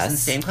 ballerina. She was in the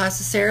Yes. same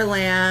class as Sarah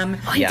Lamb.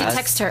 I need to Yes.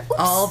 text her. Oops.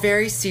 All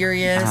very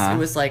serious. Uh-huh. It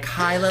was like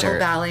high level Dirt.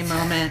 ballet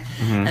moment.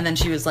 And then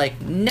she was like,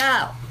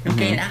 "No, I'm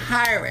going to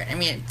Harvard.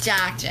 I'm a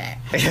doctor."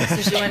 So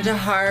she went to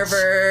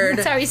Harvard.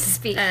 That's how I used to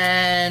speak.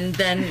 And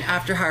then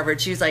after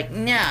Harvard, she was like,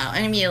 "No, I'm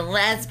gonna be a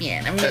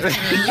lesbian. I'm gonna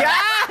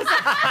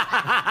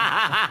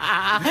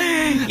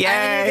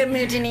Yay.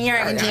 move to New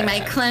York and take my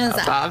clothes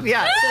off."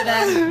 Yeah. So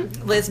then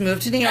Liz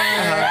moved to New York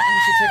and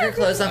she took her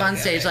clothes off on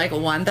stage like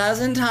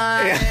 1,000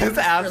 times. Yeah, it's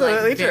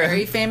absolutely for, like,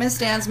 very true. famous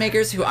dance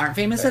makers who aren't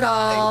famous at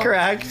all.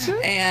 Correct.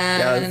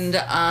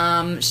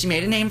 And she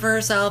made a name for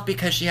herself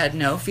because she had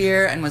no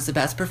fear and was the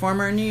best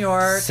performer in New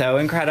York. So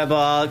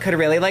incredible. Could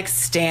really like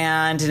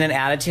stand in an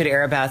attitude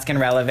arabesque and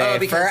releve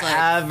Because,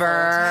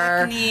 forever.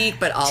 Like, full technique,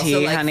 but also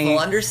Tea, like honey. full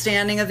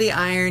understanding of the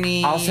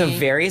irony. Also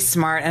very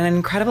smart and an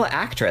incredible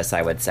actress,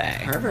 I would say.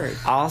 Harvard.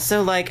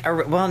 Also like,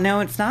 well, no,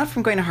 it's not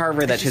from going to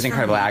Harvard that she's an She's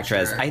from incredible Hampshire.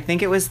 actress. I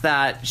think it was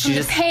that she From the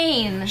just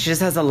pain. she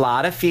just has a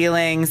lot of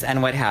feelings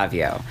and what have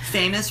you.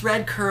 famous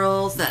red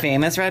curls that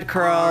Famous red are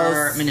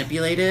curls.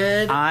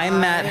 manipulated. I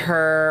met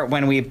her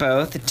when we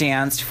both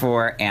danced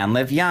for Anne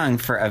Liv Young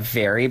for a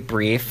very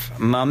brief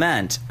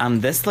moment.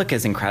 This look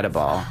is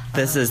incredible.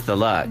 This is the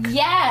look.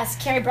 Yes,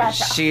 Carrie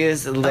Bradshaw. She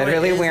is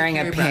literally it is wearing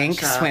a Carrie pink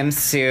Bradshaw.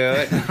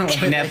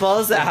 swimsuit,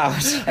 nipples out,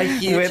 A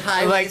huge with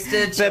like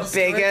high-waisted the Jill Stewart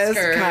biggest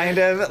skirt. kind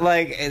of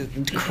like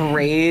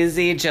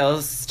crazy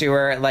Jill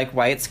Stewart like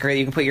white skirt.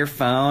 You can put your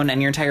phone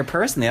and your entire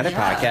purse in the other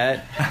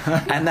pocket,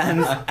 and then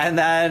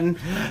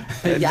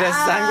just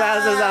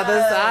sunglasses on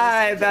the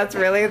side. That's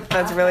really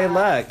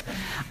look.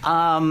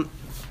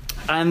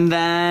 And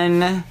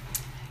then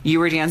you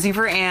were dancing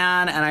for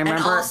Anne, and I and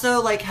remember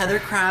also like Heather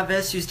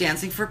Kravis, she was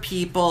dancing for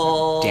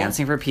people.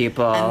 dancing for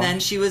people. And then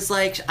she was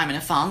like, "I'm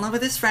gonna fall in love with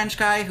this French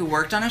guy who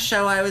worked on a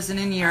show I was in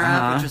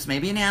Europe, which was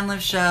maybe an Anne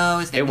Liv show.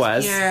 His name it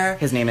was. Pierre.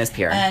 His name is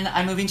Pierre. And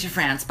I'm moving to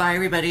France. Bye,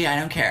 everybody. I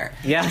don't care."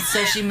 Yes.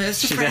 So she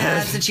moves to She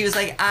France, does. and she was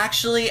like,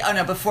 "Actually, oh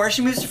no!" Before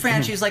she moves to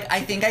France, she was like,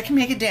 "I think I can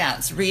make a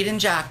dance. Reed and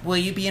Jack, will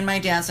you be in my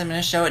dance? I'm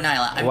going to show it,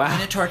 Nyla. I'm Wow.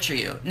 going to torture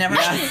you. Never.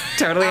 Yes,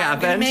 totally I'm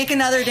going to happened. make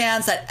another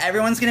dance that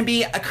everyone's going to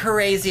be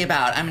crazy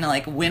about. I'm going to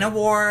like win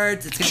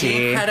awards. It's going to be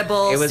Gee,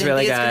 incredible. it was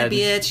really Cynthia's going to good.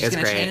 be it. It She's was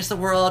going to great. change the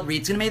world.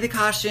 Reed's going to make the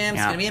costumes. It's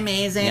Yeah. going to be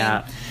amazing.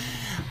 Yeah.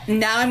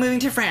 Now I'm moving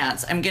to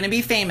France. I'm going to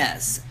be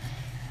famous.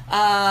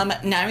 Now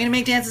I'm going to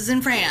make dances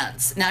in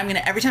France. Now I'm going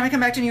to, every time I come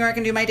back to New York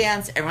and do my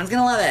dance, everyone's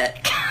going to love it.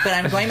 But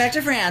I'm going back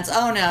to France.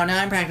 Oh no,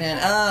 now I'm pregnant.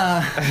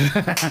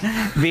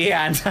 The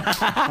end.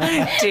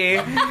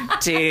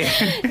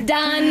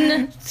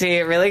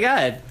 T. Really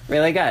good.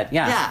 Really good.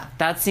 Yeah. Yeah.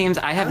 That seems.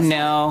 I have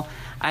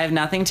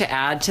nothing to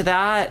add to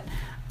that.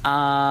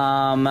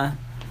 I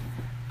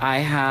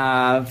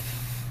have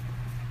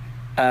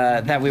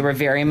that we were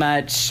very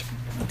much.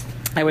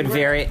 I would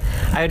very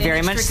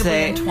much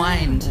say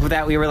entwined.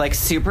 that we were like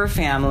super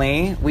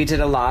family. We did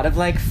a lot of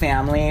like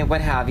family,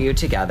 what have you,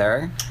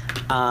 together.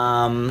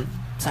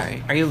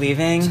 Sorry. Are you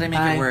leaving? Did I make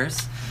Bye. it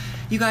worse?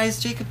 You guys,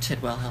 Jacob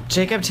Tidwell helped.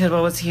 Jacob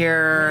Tidwell was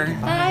here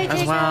Hi, as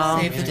Jacob. well.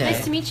 Save the day.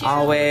 Nice to meet you.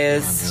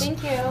 Always.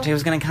 Thank you. He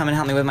was gonna come and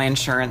help me with my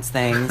insurance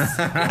things. Like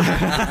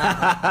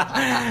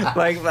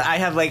I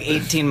have like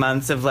 18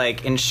 months of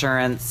like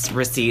insurance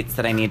receipts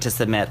that I need to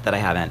submit that I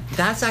haven't.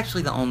 That's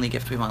actually the only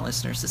gift we want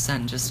listeners to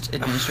send, just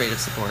administrative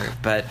support.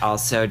 But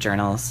also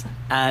journals.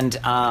 And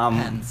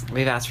Pens.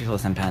 we've asked people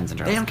to send pens and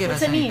journals. They don't give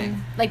What's us it anything.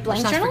 mean? Like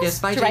blank Just ask for journals gifts.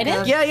 Bye, to write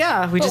Jacob. in?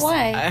 Yeah, we But just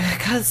why?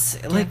 because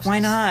like why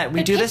not? We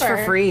Like do this for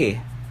paper. free.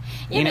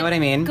 You know what I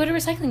mean? Go to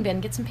recycling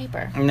bin, get some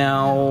paper.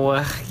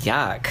 No,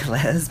 yuck,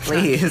 Liz,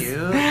 please.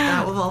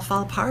 That will all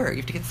fall apart. You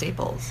have to get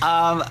staples.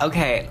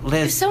 Okay,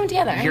 Liz. Sew them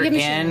together. You're Give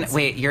me in. shoes.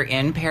 Wait, you're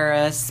in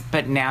Paris,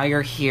 but now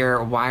you're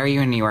here. Why are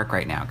you in New York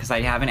right now? Because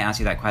I haven't asked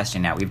you that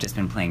question yet. We've just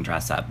been playing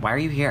dress up. Why are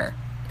you here?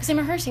 Because I'm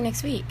rehearsing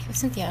next week with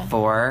Cynthia.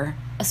 For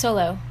A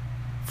solo.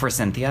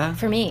 Cynthia?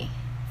 For me.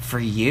 For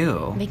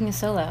you. Making a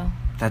solo.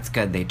 That's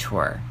good. They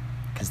tour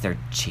because they're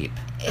cheap.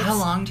 How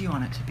long do you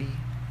want it to be?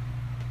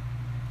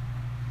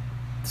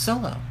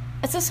 Solo.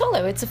 It's a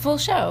solo. It's a full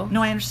show.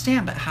 No, I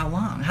understand, but how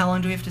long? How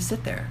long do we have to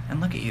sit there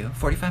and look at you?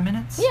 45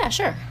 minutes? Yeah,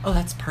 sure. Oh,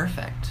 that's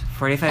perfect.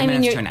 45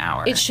 minutes to an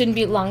hour. It shouldn't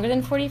be longer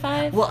than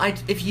 45. Well,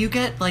 if you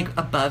get like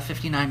above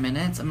 59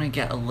 minutes, I'm gonna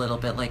get a little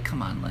bit like,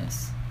 come on,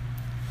 Liz.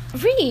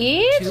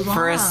 Read. Too long.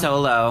 For a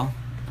solo.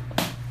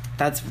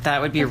 That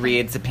would be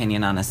Reed's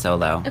opinion on a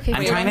solo. Okay, I'm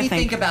wait, trying Let to me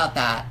think about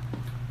that.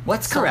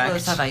 What Correct.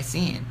 solos have I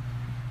seen?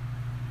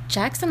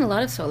 Jack's done a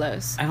lot of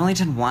solos. I've only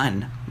done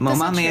one. That's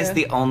not Momami is true.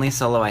 the only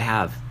solo I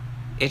have.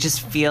 It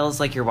just feels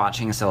like you're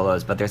watching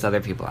solos, but there's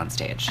other people on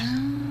stage.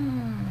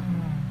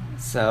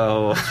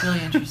 So It's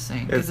really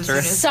interesting. 'Cause It's as soon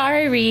as-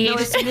 Sorry, Reed. No,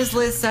 as soon as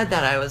Liz said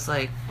that, I was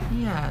like,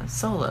 yeah,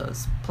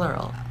 solos,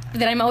 plural.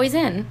 that I'm always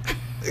in.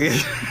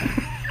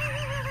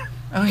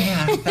 Oh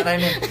yeah,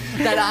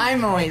 that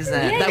I'm always in.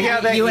 That Yeah,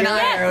 that you and you-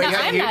 I are. No,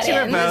 I'm not two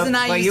are in. both- Liz and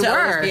I well, used you to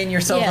always were. be in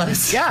your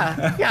solos.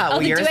 Yeah, well,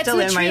 the you're duets still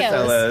and in the my trios.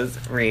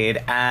 solos,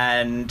 Reed,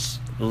 and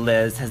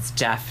Liz has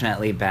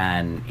definitely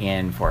been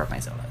in 4 of my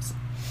solos.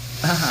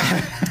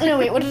 No,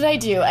 wait. What did I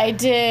do? I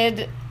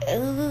did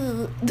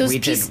those We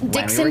did When We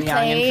Dixon Were Young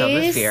and Filled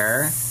with plays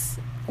Fear.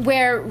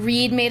 where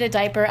Reed made a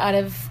diaper out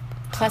of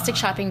plastic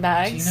shopping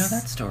bags. Do you know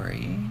that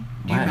story?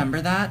 Do you What?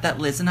 remember that? That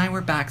Liz and I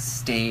were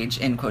backstage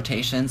in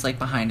quotations, like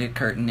behind a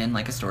curtain in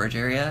like a storage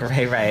area.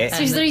 Right. So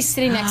he's literally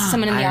sitting next to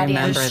someone in the I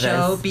audience. The remember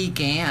show this.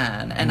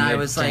 began, And and I you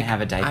was didn't like,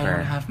 have a diaper. I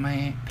don't have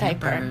my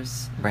Diaper.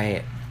 papers.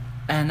 Right.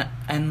 And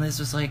Liz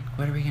was like,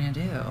 what are we gonna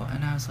do?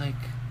 And I was like,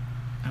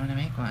 I want to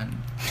make one.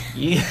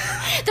 Yeah.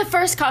 The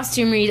first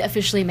costume Reed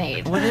officially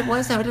made. What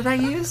did I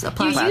use? A You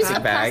plastic used a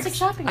Plastic bags. plastic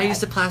shopping I bag.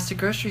 used a plastic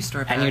grocery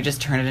store bag. And you just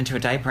turned it into a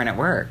diaper and it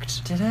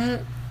worked. did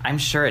it? I'm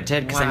sure it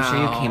did because I'm sure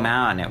you Wow. came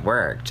out and it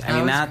worked. That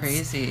was that's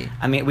crazy.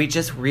 I mean, we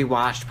just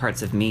rewatched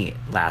parts of Meat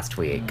last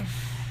week.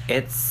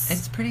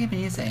 It's pretty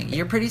amazing.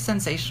 You're pretty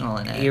sensational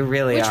in it. you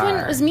really Which are.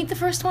 one was Meet the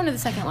first one or the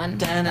second one?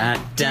 Dun, dun,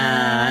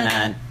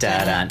 dun,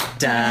 dun, dun,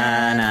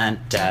 dun,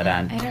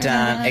 dun, I don't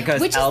dun. remember. It goes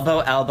Which is- elbow,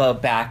 elbow,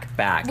 back,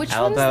 back. Which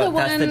elbow. one's the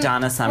one? That's the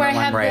Donna Summer where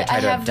one where I try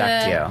to have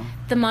abduct the, you.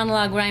 The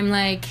monologue where I'm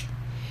like,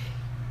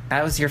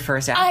 That was your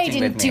first acting I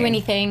didn't with me. do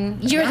anything.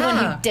 You're the one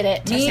Yeah. who did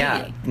it. Me.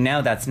 Yeah,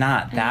 no, that's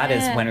not. That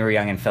is Yeah. When We Were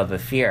Young and Filled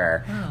with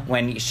Fear. Oh.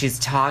 When she's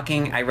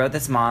talking, I wrote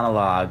this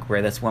monologue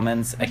where this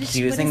woman's What is-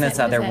 accusing what is this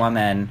it? What other is it?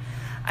 woman.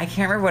 I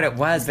can't remember what it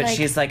was, but like-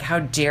 she's like, "How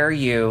dare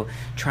you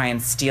try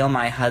and steal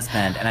my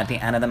husband?" And at the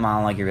end of the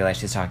monologue, you realize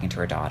she's talking to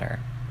her daughter.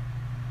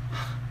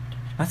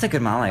 That's a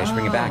good monologue. I should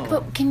bring it back. Oh.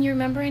 But can you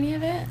remember any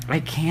of it? I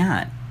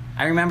can't.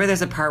 I remember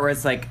there's a part where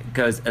it's like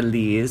goes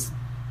Elise.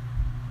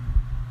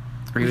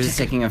 Where he was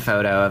taking a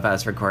photo of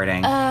us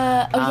recording.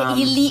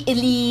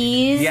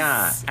 Elise.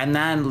 Yeah, and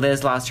then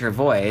Liz lost her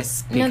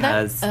voice No,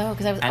 because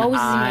because I was and always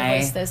using my I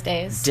voice those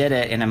days. did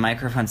it in a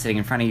microphone sitting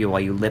in front of you while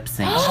you lip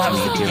synced Oh, that to was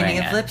me the doing beginning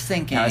of it. lip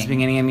syncing. That was the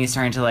beginning of me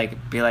starting to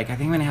be like, I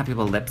think I'm gonna have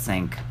people lip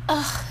sync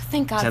Ugh,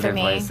 thank God to for their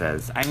me.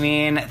 voices. I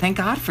mean, thank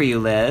God for you,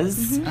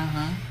 Liz.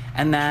 Uh-huh.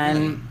 And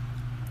then,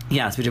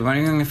 yes, we did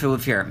Running Around Filled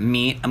with Fear.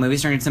 Meet, a movie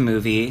starting into a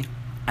movie.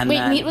 And Wait,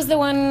 then, Meet was the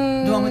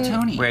one. The one with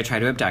Tony. where I tried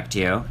to abduct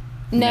you.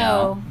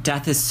 No.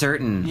 Death is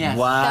Certain. Yes.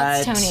 What?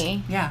 That's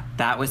Tony. Yeah.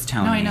 That was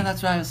Tony. No, I know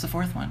that was the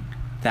fourth one.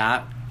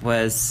 That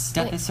was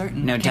Death is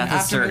Certain. No, Came Death is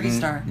after Movie Certain.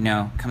 Star.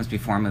 No, comes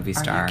before Movie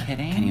Star.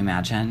 kidding? Can you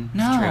imagine?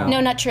 No. It's true.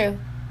 No, not true.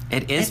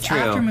 It is It's true.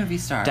 after Movie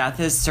Star. Death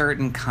is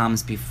Certain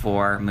comes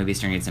before Movie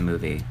Star needs a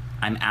movie.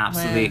 I'm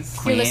absolutely Liz.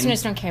 queen. Your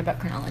listeners don't care about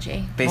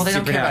chronology. Well, they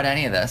don't super care about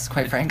any of this,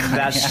 quite frankly.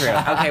 That's true.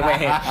 Okay,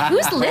 wait.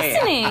 Who's Wait.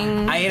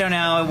 listening? I don't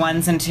know.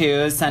 Ones and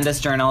twos. Send us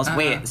journals. Uh-huh.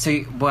 Wait.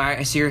 So,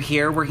 so you're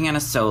here working on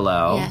a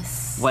solo.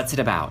 Yes. What's it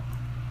about?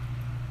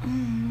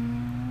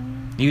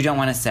 You don't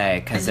want to say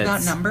because Is it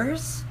about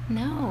numbers?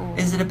 No.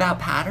 Is it about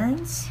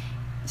patterns?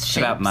 It's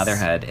about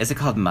motherhood. Is it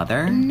called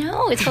Mother?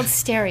 No, it's called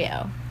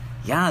Stereo.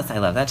 Yes, I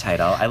love that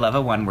title. I love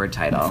a one-word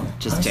title.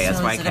 Just So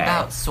JSYK. is it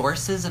about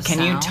sources of Can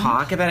sound? you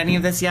talk about any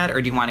of this yet,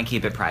 or do you want to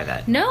keep it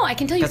private? No, I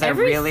can tell you 'Cause I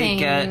everything.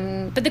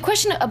 really But the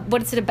question of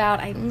what's it about,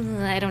 I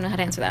don't know how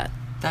to answer that.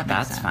 That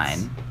makes That's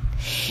sense.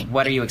 fine.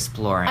 What are you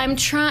exploring? I'm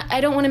trying.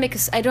 I don't want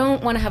to I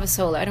don't want to have a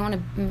solo. I don't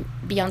want to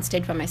be on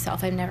stage by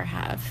myself. I never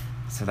have.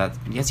 So that's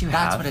yes, you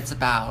That's have. what it's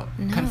about.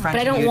 No, Confronting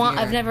but I don't your want.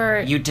 fear. I've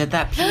never. You did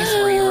that piece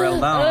where you were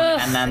alone, Ugh,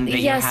 and then you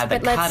yes, had the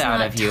but let's cutout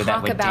not of you that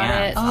talk would about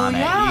dance it. on Oh,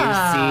 it.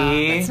 yeah. You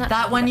see? Let's not-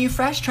 That one you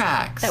fresh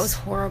tracks. That was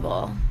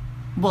horrible.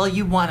 Well,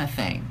 you won a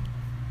thing.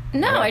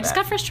 No, love I just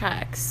that. got first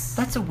tracks.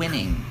 That's a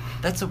winning.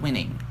 That's a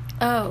winning.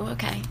 Oh,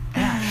 okay.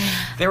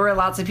 There were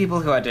lots of people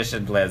who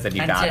auditioned Liz, and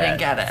you And got didn't it.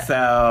 get it.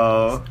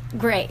 So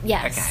Great.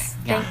 Yes.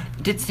 Okay, yeah.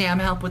 Did Sam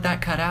help with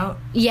that cutout?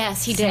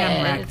 Yes, he did.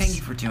 Sam Rack, thank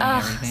you for doing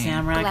everything.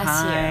 Sam Rack, Bless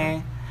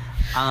hi.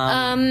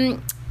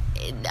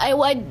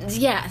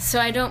 Yeah, so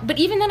I don't. But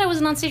even then, I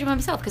wasn't on stage by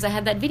myself because I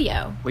had that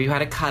video. Well, you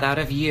had a cutout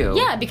of you.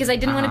 Yeah, because I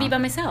didn't want to be by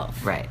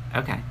myself. Right,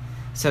 okay.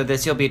 So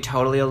this you'll be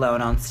totally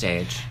alone on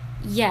stage.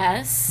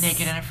 Yes.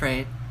 Naked and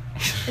afraid.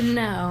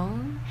 No.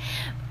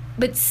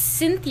 But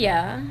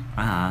Cynthia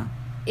Uh-huh.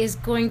 is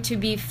going to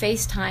be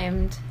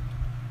FaceTimed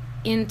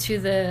into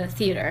the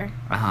theater.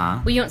 Uh-huh.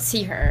 We don't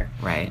see her.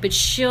 Right. But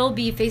she'll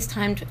be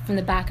FaceTimed from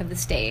the back of the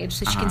stage,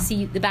 so she can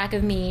see the back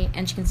of me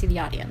and she can see the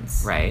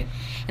audience. Right.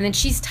 And then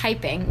she's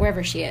typing,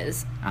 wherever she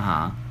is,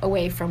 Uh-huh.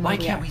 away from where Why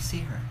can't are. we see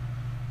her?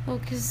 Well,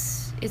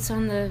 because it's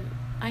on the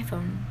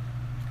iPhone.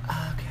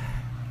 Okay.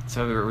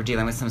 So we're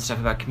dealing with some stuff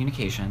about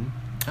communication.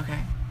 Okay.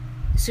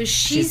 So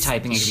She's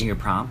typing and giving you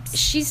prompts.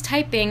 She's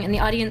typing, and the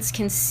audience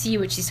can see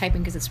what she's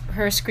typing because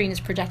her screen is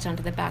projected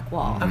onto the back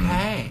wall.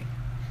 Okay.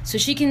 So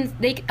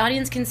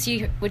audience can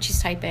see what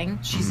she's typing.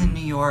 She's in New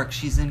York.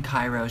 She's in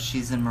Cairo.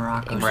 She's in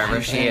Morocco. Wherever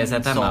she's she is in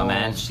at the Seoul,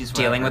 moment. She's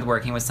dealing wherever. with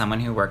working with someone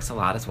who works a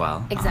lot as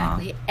well.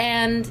 Exactly.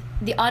 And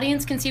the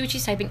audience can see what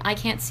she's typing. I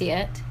can't see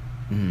it.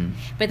 Mm-hmm.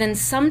 But then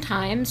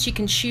sometimes she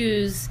can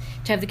choose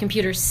to have the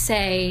computer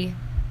say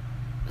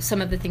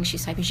some of the things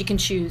she's typing. She can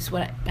choose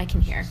what I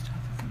can hear.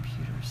 The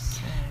computer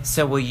say.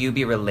 So will you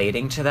be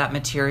relating to that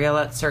material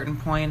at certain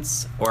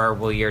points, or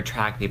will your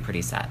track be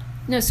pretty set?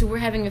 No, so we're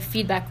having a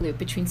feedback loop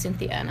between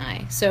Cynthia and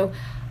I. So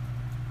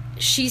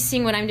she's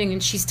seeing what I'm doing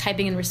and she's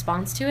typing in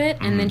response to it,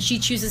 and then she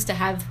chooses to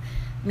have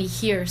me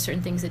hear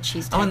certain things that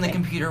she's typing. Oh, and the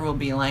computer will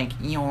be like,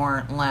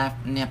 your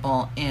left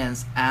nipple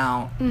is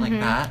out, like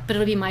that. But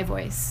it'll be my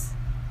voice.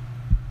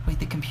 Wait,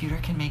 the computer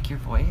can make your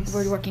voice?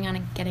 We're working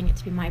on getting it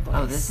to be my voice.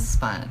 Oh, this is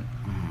fun.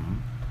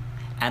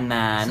 And So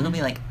then it'll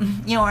be like,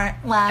 your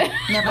left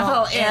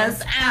nipple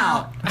is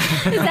out.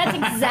 That's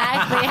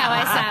exactly how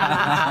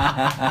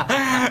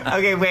I sound.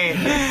 okay,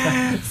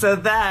 wait. So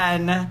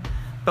then,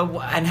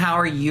 and how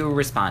are you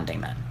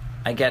responding then?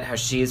 I get how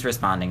she's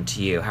responding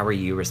to you. How are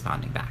you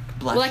responding back?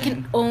 Blushing. Well, I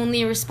can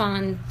only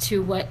respond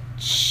to what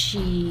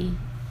she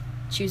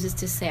chooses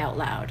to say out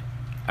loud.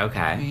 Are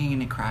Okay. you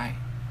gonna cry?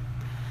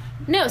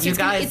 No, so You it's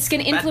guys-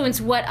 going to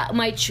influence what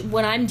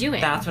I'm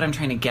doing. That's what I'm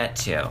trying to get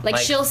to. Like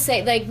she'll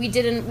say, like we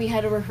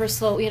had a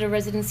rehearsal, we had a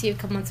residency a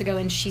couple months ago,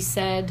 and she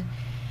said,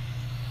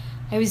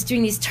 I was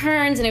doing these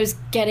turns and I was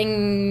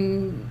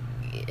getting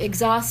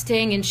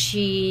exhausting, and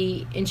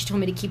she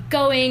told me to keep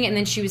going, and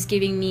then she was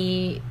giving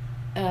me,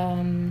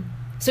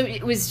 so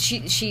it was she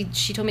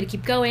told me to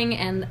keep going,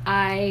 and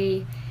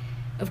I,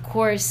 of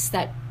course,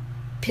 that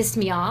pissed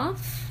me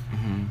off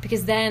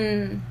because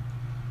then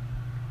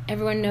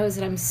everyone knows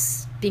that I'm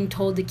being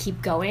told to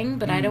keep going,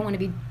 but I don't want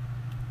to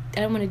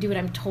do what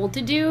I'm told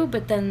to do,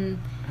 but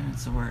then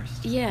It's the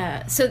worst.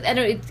 yeah, so I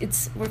don't.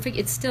 It's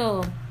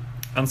still.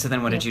 And so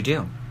then what did you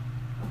do?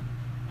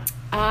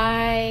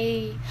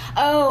 I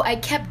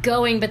kept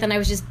going, but then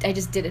I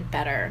just did it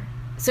better.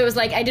 So it was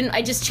like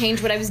I just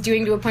changed what I was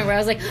doing to a point where I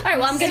was like, all right,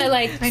 well, I'm gonna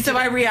like. So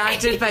I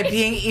reacted by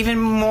being even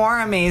more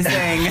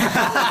amazing.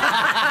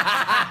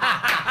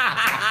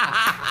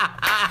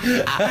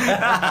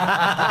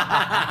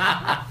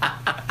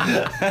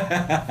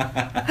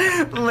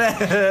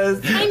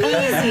 Liz. I'm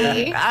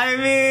easy. I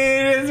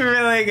mean, it's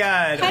really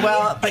good.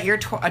 Well, but you're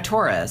a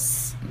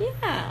Taurus,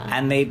 Yeah.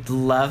 and they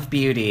love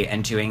beauty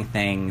and doing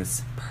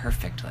things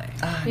perfectly.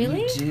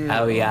 Really? You do.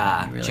 Oh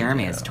yeah, You really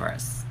Jeremy do. is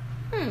Taurus.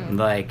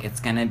 Like it's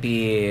gonna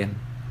be.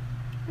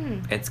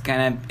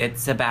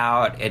 It's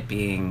about it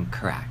being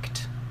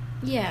correct.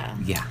 Yeah.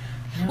 Yeah.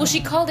 Well,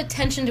 she called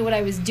attention to what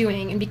I was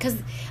doing, and because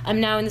I'm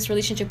now in this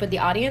relationship with the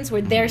audience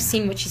where they're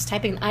seeing what she's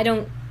typing, I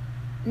don't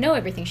know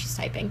everything she's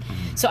typing.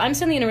 So I'm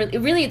suddenly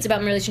in really it's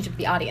about my relationship with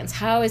the audience.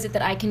 How is it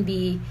that I can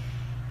be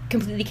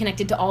completely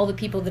connected to all the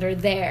people that are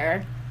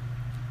there?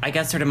 I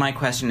guess sort of my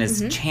question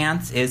is,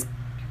 Chance is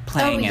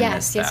playing in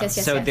yes, this, though.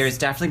 yes, So yes. there's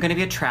definitely going to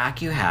be a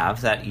track you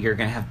have that you're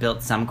going to have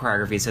built some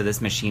choreography so this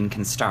machine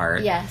can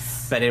start.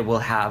 Yes. But there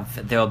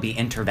will be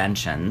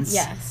interventions.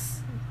 Yes.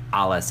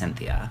 A la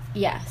Cynthia.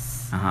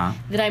 Yes. Uh-huh.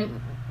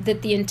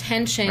 That the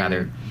intention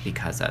Rather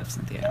because of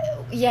Cynthia.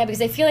 Yeah,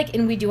 because I feel like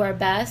in We Do Our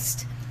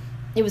Best,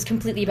 it was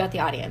completely about the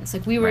audience.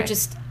 Like we were Right.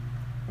 just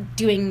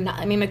doing.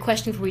 I mean, my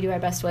question for We Do Our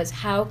Best was,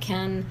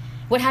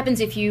 what happens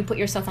if you put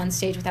yourself on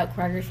stage without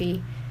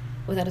choreography,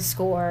 without a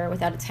score,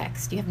 without a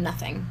text? You have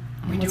nothing.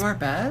 We do our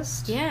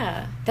best.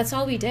 Yeah, that's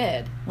all we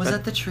did. Was But-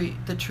 that the trio?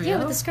 Yeah,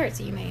 with the skirts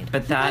that you made.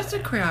 But That's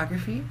that... a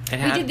choreography. It We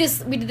had,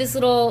 did this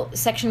little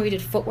section where we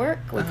did footwork.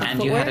 We called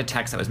and you had a footwork.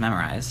 text that was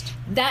memorized.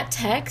 That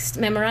text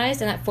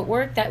memorized and that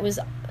footwork, that was,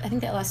 I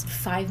think that lasted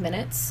 5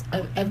 minutes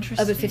of a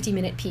interesting.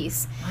 50-minute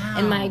piece. Wow.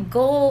 And my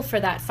goal for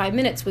that 5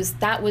 minutes was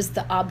that was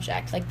the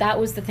object. Like that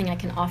was the thing I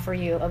can offer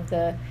you of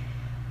the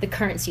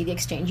currency, the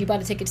exchange. You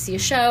bought a ticket to see a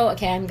show.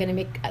 Okay,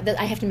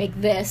 I have to make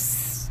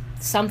this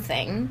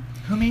something.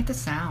 Who made the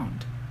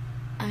sound?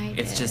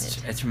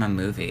 It's from a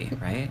movie,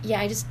 right?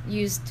 Yeah, I just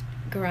used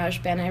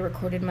GarageBand. I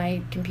recorded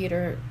my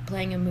computer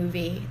playing a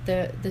movie,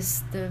 the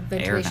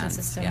ventilation vents,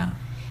 system. yeah.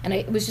 And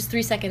it was just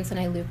 3 seconds and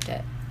I looped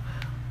it.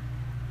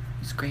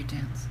 It's great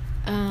dance.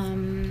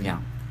 Yeah.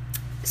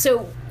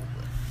 So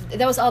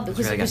that was all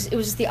because Really it was good.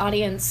 just the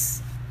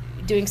audience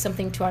doing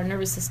something to our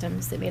nervous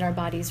systems that made our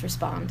bodies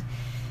respond.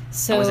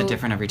 So Was it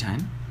different every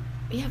time?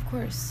 Yeah, of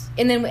course.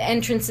 And then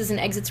entrances and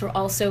exits were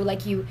also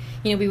like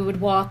we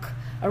would walk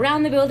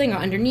around the building or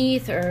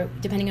underneath, or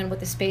depending on what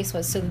the space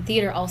was. So the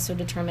theater also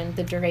determined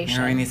the duration.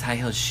 You're wearing these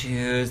high-heeled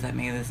shoes that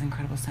made this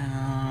incredible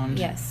sound.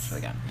 Yes. It's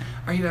really good.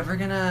 Are you ever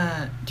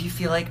gonna... Do you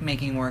feel like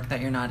making work that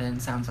you're not in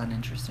sounds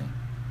uninteresting?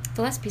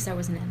 The last piece I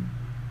wasn't in.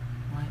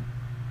 What?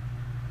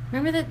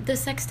 Remember the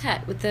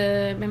sextet with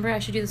the... Remember I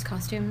should do those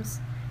costumes?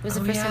 It was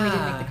the first time we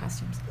didn't yeah. make the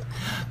costumes.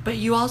 But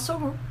you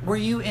also... Were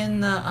you in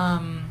the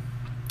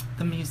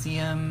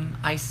museum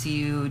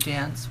ICU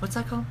dance? What's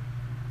that called?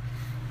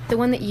 The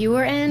one that you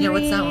were in, Yeah,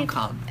 what's that Reed? one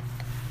called?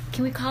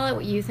 Can we call it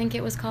what you think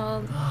it was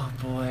called? Oh,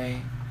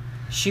 boy.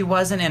 She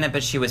wasn't in it,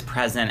 but she was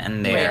present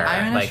and Wait, there.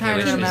 I'm gonna try it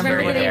to was remember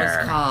really what it there.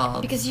 was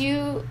called. Because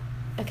you...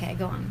 Okay,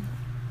 go on.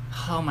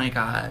 Oh, my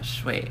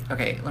gosh. Wait.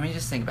 Okay, let me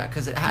just think about it,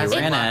 because it You has... were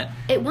a in lot-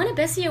 it. It won a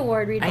Bessie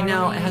Award, Reed. I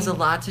know. Bartley. It has a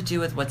lot to do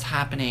with what's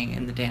happening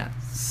in the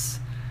dance.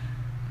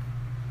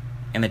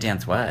 In the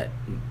dance, what?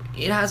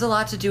 It has a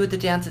lot to do with the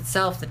dance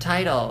itself, the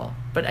title.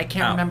 But I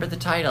can't Oh. remember the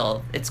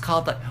title. It's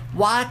called, like,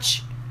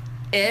 Watch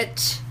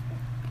It.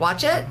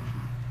 Watch It?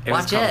 It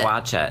was Watch called It.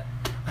 Watch It.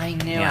 I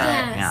knew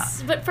Yeah. it.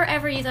 Yes, but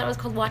forever you thought it was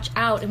called Watch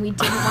Out, and we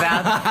didn't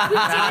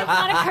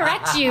want to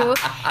correct you.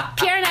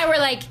 Pierre and I were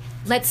like,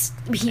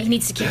 he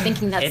needs to keep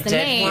thinking that's It the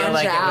did name. feel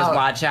like it was Out.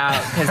 Watch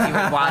Out, because you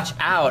would watch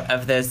out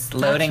of this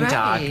loading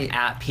dock right.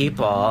 at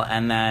people,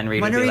 and then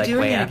Reed When would are be we like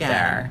doing way it up again?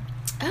 there.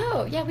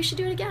 Oh, yeah, we should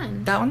do it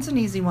again. That one's an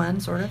easy one,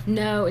 sort of.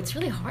 No, it's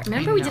really hard.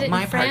 Remember I we know. did it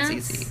My in part's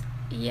France? easy.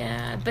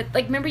 Yeah, but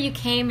like remember you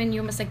came and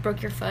you almost like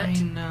broke your foot. I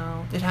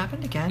know. It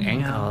happened again. you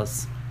know.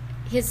 Ankles.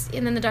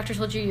 And then the doctor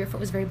told you your foot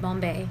was very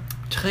Bombay.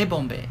 Très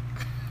bombé.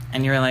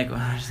 And you were like,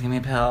 oh, just give me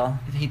a pill.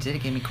 He did.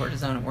 It gave me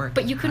cortisone at work.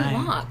 But you couldn't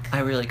Hi. walk. I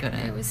really couldn't.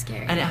 It was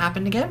scary. And it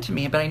happened again to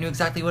me, but I knew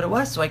exactly what it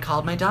was, so I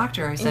called my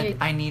doctor. I said, you-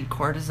 I need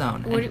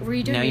cortisone. What And, were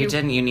you doing? No, you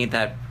didn't. You need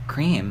that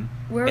cream.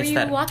 Where were It's you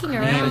that walking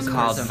cream. around? It was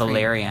called Cortisone cream.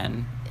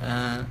 Valerian.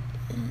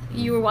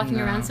 You were walking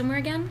No. around somewhere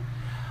again?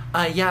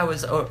 Yeah,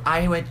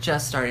 I had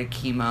just started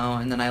chemo,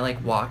 and then I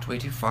like walked way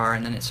too far,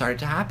 and then it started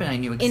to happen. I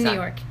knew In New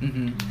York.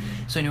 hmm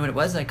So I knew what it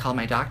was. I called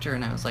my doctor,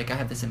 and I was like, I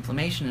have this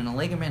inflammation in a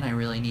ligament. I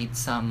really need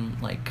some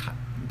like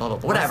blah blah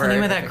blah. Whatever. What's the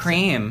name of that Fix it.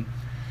 cream?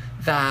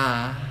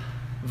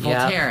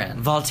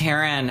 Voltaren.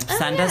 Voltaren. Oh,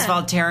 Send yeah. us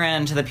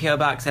Voltaren to the P.O.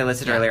 box I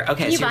listed Yeah. earlier.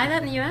 Okay, Can you so buy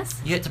that in the U.S.?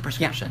 Yeah, it's a Yeah,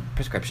 prescription.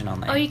 prescription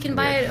only. Oh, you can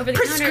buy it over the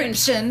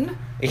Prescription.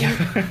 Yeah.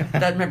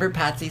 That remember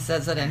Patsy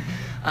says that in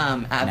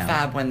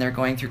AbFab when they're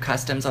going through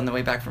customs on the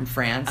way back from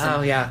France. And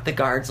Oh, yeah. The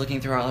guard's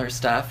looking through all her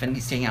stuff and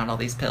he's taking out all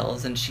these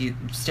pills and she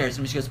stares at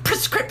him and she goes,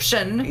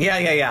 prescription.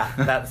 Yeah.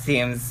 That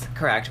seems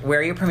correct. Where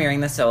are you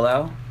premiering the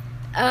solo?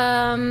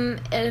 At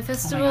a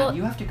festival God,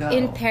 you have to go.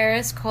 in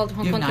Paris called You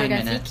have Rencontre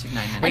 9 minutes. Graphique. You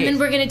have 9 minutes. And then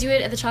we're going to do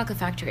it at the Chocolate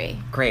Factory.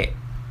 Great.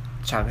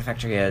 Chocolate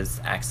Factory is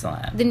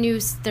excellent.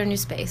 Their new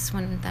space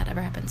when that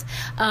ever happens.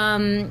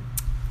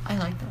 I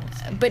like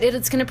those. But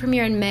it's going to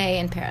premiere in May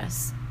in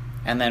Paris.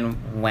 And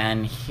then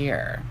when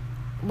here?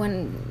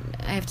 When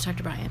I have to talk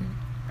to Brian.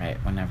 Right,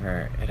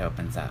 whenever it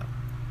opens up.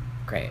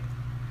 Great.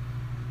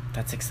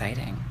 That's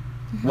exciting.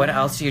 What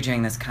else are you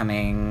doing this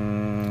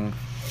coming?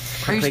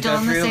 Are you Quickly still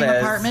go in the through, same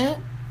Liz.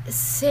 apartment?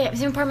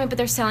 Same apartment, but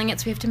they're selling it,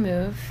 so we have to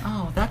move.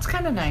 Oh, that's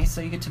kind of nice.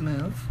 So you get to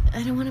move.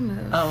 I don't want to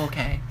move. Oh,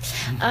 okay.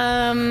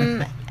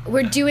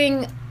 We're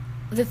doing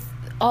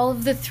all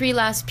of the 3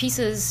 last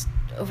pieces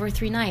over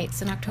 3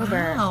 nights in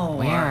October. Wow.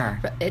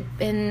 Where?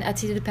 In at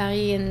Cité de Paris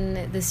in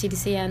the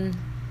CDCN in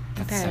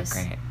That's Paris.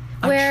 so great.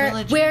 A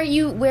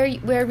trilogy.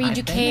 Where Reed I've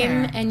you been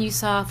came there. and you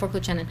saw For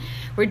Claude Shannon.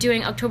 We're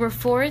doing October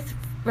 4th,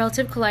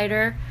 Relative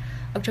Collider,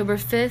 October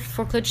 5th,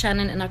 For Claude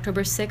Shannon, and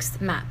October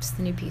 6th, Maps,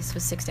 the new piece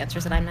with 6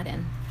 dancers that I'm not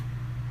in.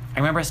 I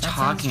remember us That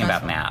sounds talking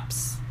about stressful.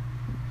 maps.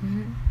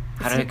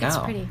 How did it go? It's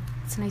pretty.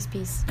 It's a nice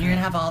piece. You're going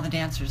to have all the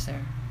dancers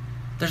there.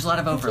 There's a lot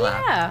of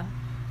overlap. Yeah.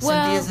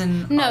 Cynthia's well,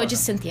 in all no, of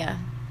just them. Cynthia.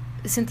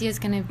 Cynthia's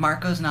gonna.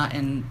 Marco's not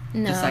in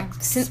No. the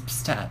Cyn-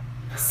 step.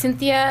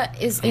 Cynthia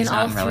is He's in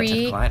all on Relative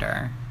 3.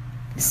 Collider.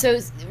 So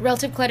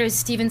Relative Collider is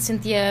Steven,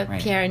 Cynthia,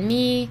 Right. Pierre, and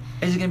me.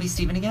 Is it going to be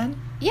Steven again?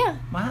 Yeah,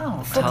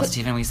 Wow. For Tell Cla-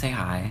 Stephen we say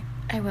hi.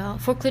 I will.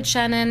 For Claude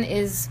Shannon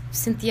is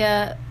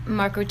Cynthia,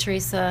 Marco,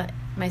 Teresa,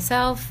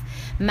 myself.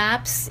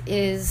 Maps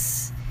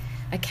is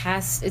a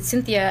cast. It's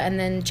Cynthia and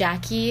then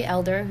Jackie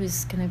Elder,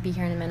 who's going to be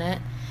here in a minute.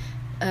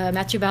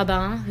 Mathieu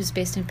Barbin, who's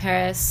based in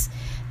Paris.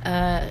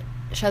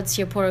 Charles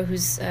Ciaporo,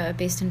 who's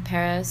based in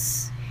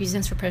Paris. He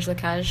stands for Page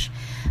Locage.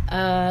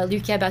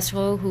 Lucas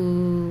Bassereau,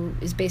 who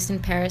is based in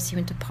Paris. He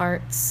went to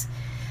Parts.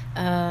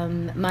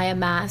 Maya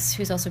Mass,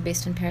 who's also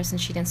based in Paris,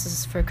 and she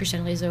dances for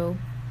Christian Rizzo.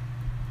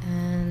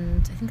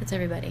 And I think that's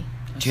everybody.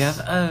 Do you have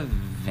a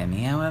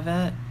Vimeo of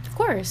it? Of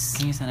course.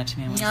 Can you send it to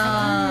me? One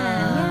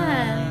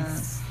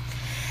Yes.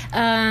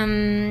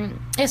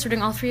 Yes, we're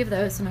doing all 3 of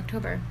those in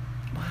October.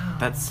 Wow.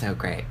 That's so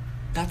great.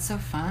 That's so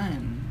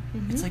fun.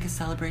 It's like a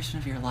celebration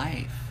of your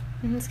life.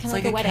 Mhm, It's kind It's of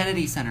like a a wedding.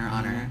 Kennedy Center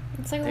honor.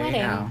 It's like a There you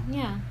wedding. go.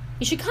 Yeah.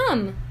 You should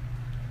come.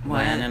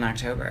 When in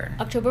October?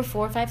 October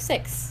 4, 5,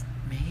 6.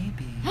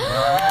 Maybe.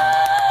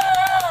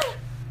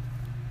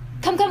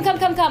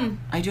 Come.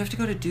 I do have to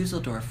go to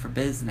Dusseldorf for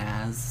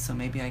business, so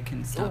maybe I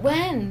can stop.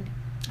 When?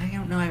 I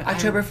don't know.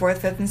 October 4th,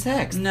 5th, and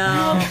 6th.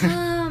 No.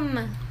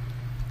 Come.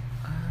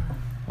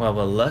 Well,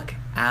 we'll look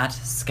at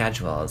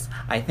schedules.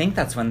 I think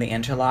that's when the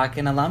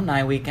Interlochen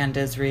Alumni Weekend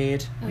is,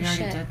 Reed. Oh, We already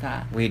shit. did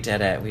that. We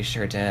did it. We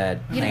sure did.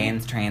 You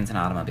Planes, trains, and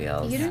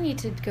automobiles. You don't need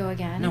to go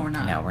again. No, we're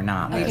not. No, we're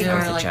not. We Okay, did That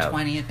was our a like joke.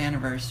 20th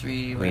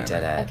anniversary. We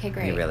did it. Okay,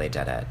 great. We really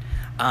did it.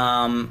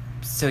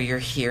 So you're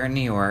here in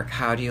New York.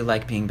 How do you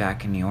like being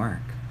back in New York?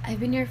 I've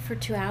been here for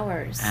 2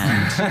 hours.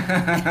 And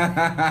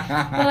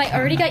Well, I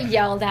already got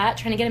yelled at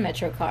trying to get a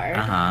Metro card.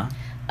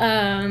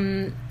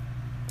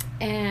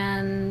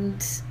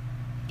 And,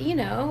 you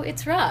know,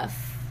 it's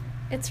rough.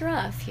 It's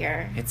rough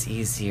here. It's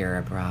easier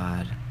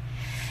abroad.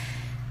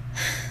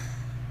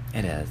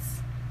 It is.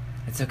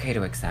 It's okay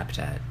to accept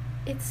it.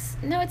 It's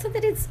not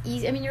that it's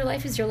easy. I mean, your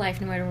life is your life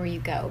no matter where you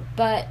go.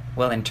 But,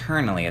 Well,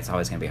 internally, it's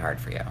always going to be hard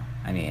for you.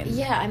 I mean,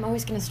 yeah, I'm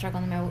always going to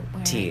struggle no matter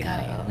where tea, I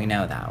honey. go. We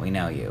know that. We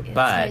know you. It's my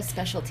But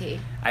specialty.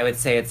 I would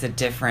say it's a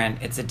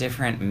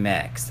different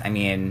mix. I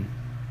mean,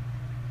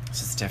 it's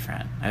just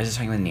different. I was just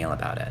talking with Neil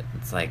about it.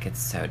 It's like, it's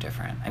so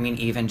different. I mean,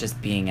 even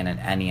just being in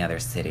any other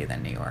city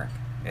than New York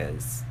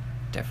is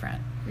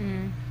different.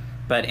 Mm,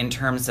 But in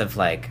terms of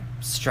like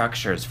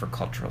structures for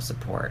cultural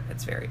support,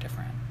 it's very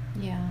different.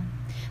 yeah.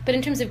 But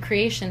in terms of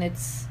creation,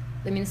 this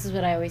is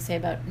what I always say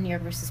about New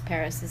York versus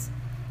Paris is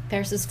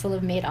Paris is full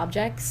of made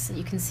objects.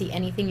 You can see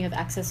anything. You have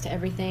access to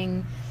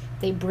everything.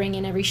 They bring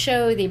in every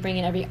show. They bring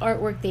in every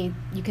artwork.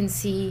 You can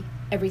see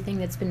everything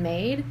that's been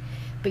made,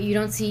 but you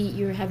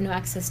have no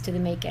access to the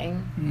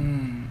making.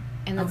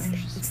 And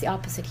it's the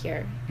opposite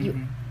here.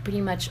 You pretty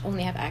much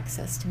only have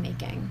access to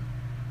making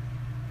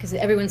because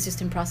everyone's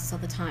just in process all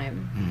the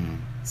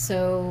time.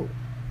 So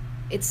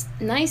it's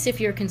nice if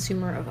you're a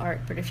consumer of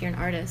art, but if you're an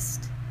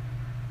artist,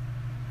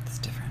 It's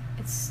different.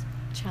 it's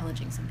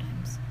challenging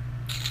sometimes.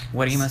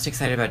 What are you most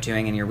excited about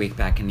doing in your week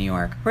back in New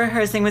York?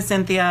 Rehearsing with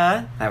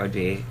Cynthia. That would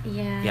be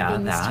Yeah, Yeah,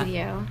 being in the that.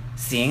 studio.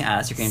 seeing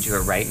us. You're going to do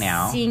it right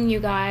now. Seeing you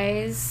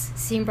guys,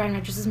 seeing Brian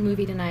Rogers'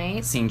 movie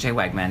tonight. Seeing Jay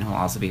Wegman, who will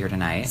also be here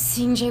tonight.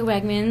 Seeing Jay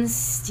Wegmans,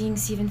 seeing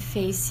Stephen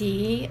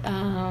Facey.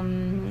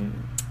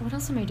 What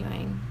else am I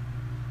doing?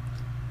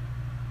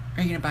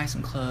 Are you gonna buy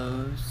some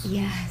clothes?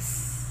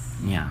 Yes.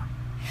 Yeah.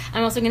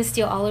 I'm also going to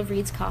steal all of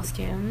Reed's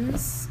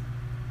costumes.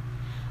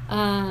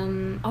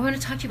 I want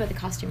to talk to you about the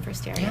costume for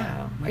Stereo.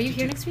 Yeah, Are you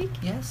here next week?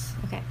 Yes.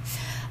 Okay.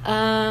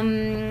 I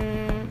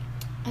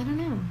don't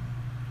know.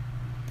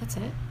 That's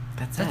it.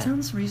 That's That it.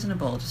 sounds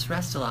reasonable. Just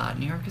rest a lot.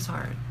 New York is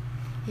hard.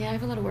 Yeah, I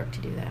have a lot of work to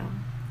do though.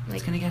 Like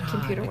It's gonna get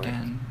computer hot work.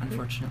 again,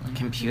 unfortunately.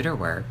 Computer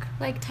work.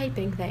 Like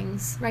typing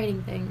things,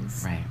 writing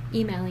things, Right.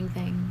 emailing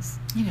things.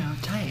 You know,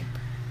 type.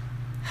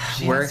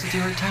 She Work, has to do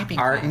her typing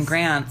art and class.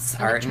 grants.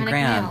 Art and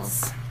Electronic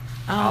grants.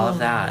 All of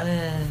that.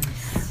 Liz.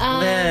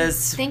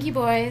 Liz. Thank you,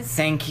 boys.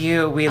 Thank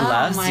you. We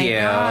loves my you.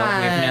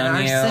 God, We've known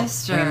our you.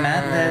 sister. We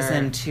met Liz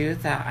in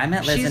 2000. I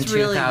met Liz She's in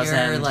really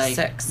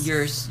 2006.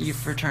 your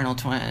fraternal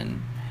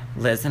twin.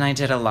 Liz and I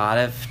did a lot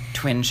of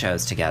twin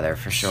shows together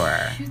for sure.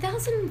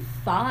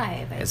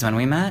 2005. Is when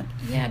we met.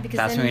 Yeah, because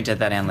That's then, when we did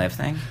that and Live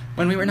thing.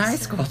 When we were in high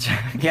school,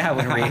 Jack. Yeah,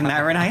 when Reed and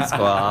I were in high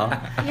school.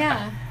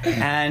 Yeah,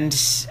 And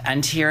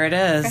here it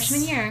is.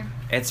 freshman year.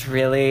 It's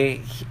really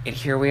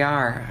here we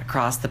are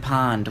across the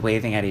pond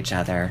waving at each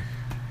other.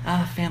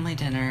 Family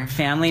dinner.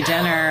 Family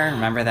dinner.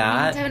 Remember We need to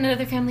that? have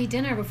another family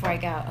dinner before I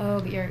go. Oh,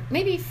 but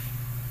maybe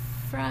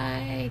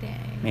Friday.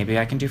 Maybe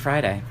I can do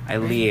Friday. I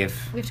leave.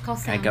 We have to call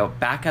Sam. I go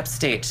back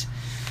upstate.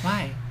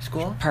 Why?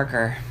 School?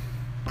 Parker.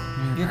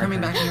 You're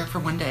coming back to New York for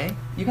one day?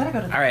 You gotta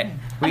go to the All right. Am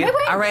I wearing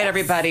All right, this?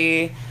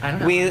 everybody. I don't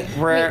know.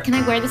 We're Wait, can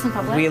I wear this in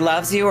public? we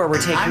loves you or we're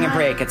taking I'm a not-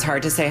 break. It's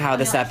hard to say how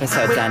this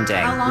episode's Wait, ending.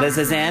 how long- Liz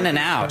is in and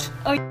out.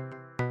 Oh.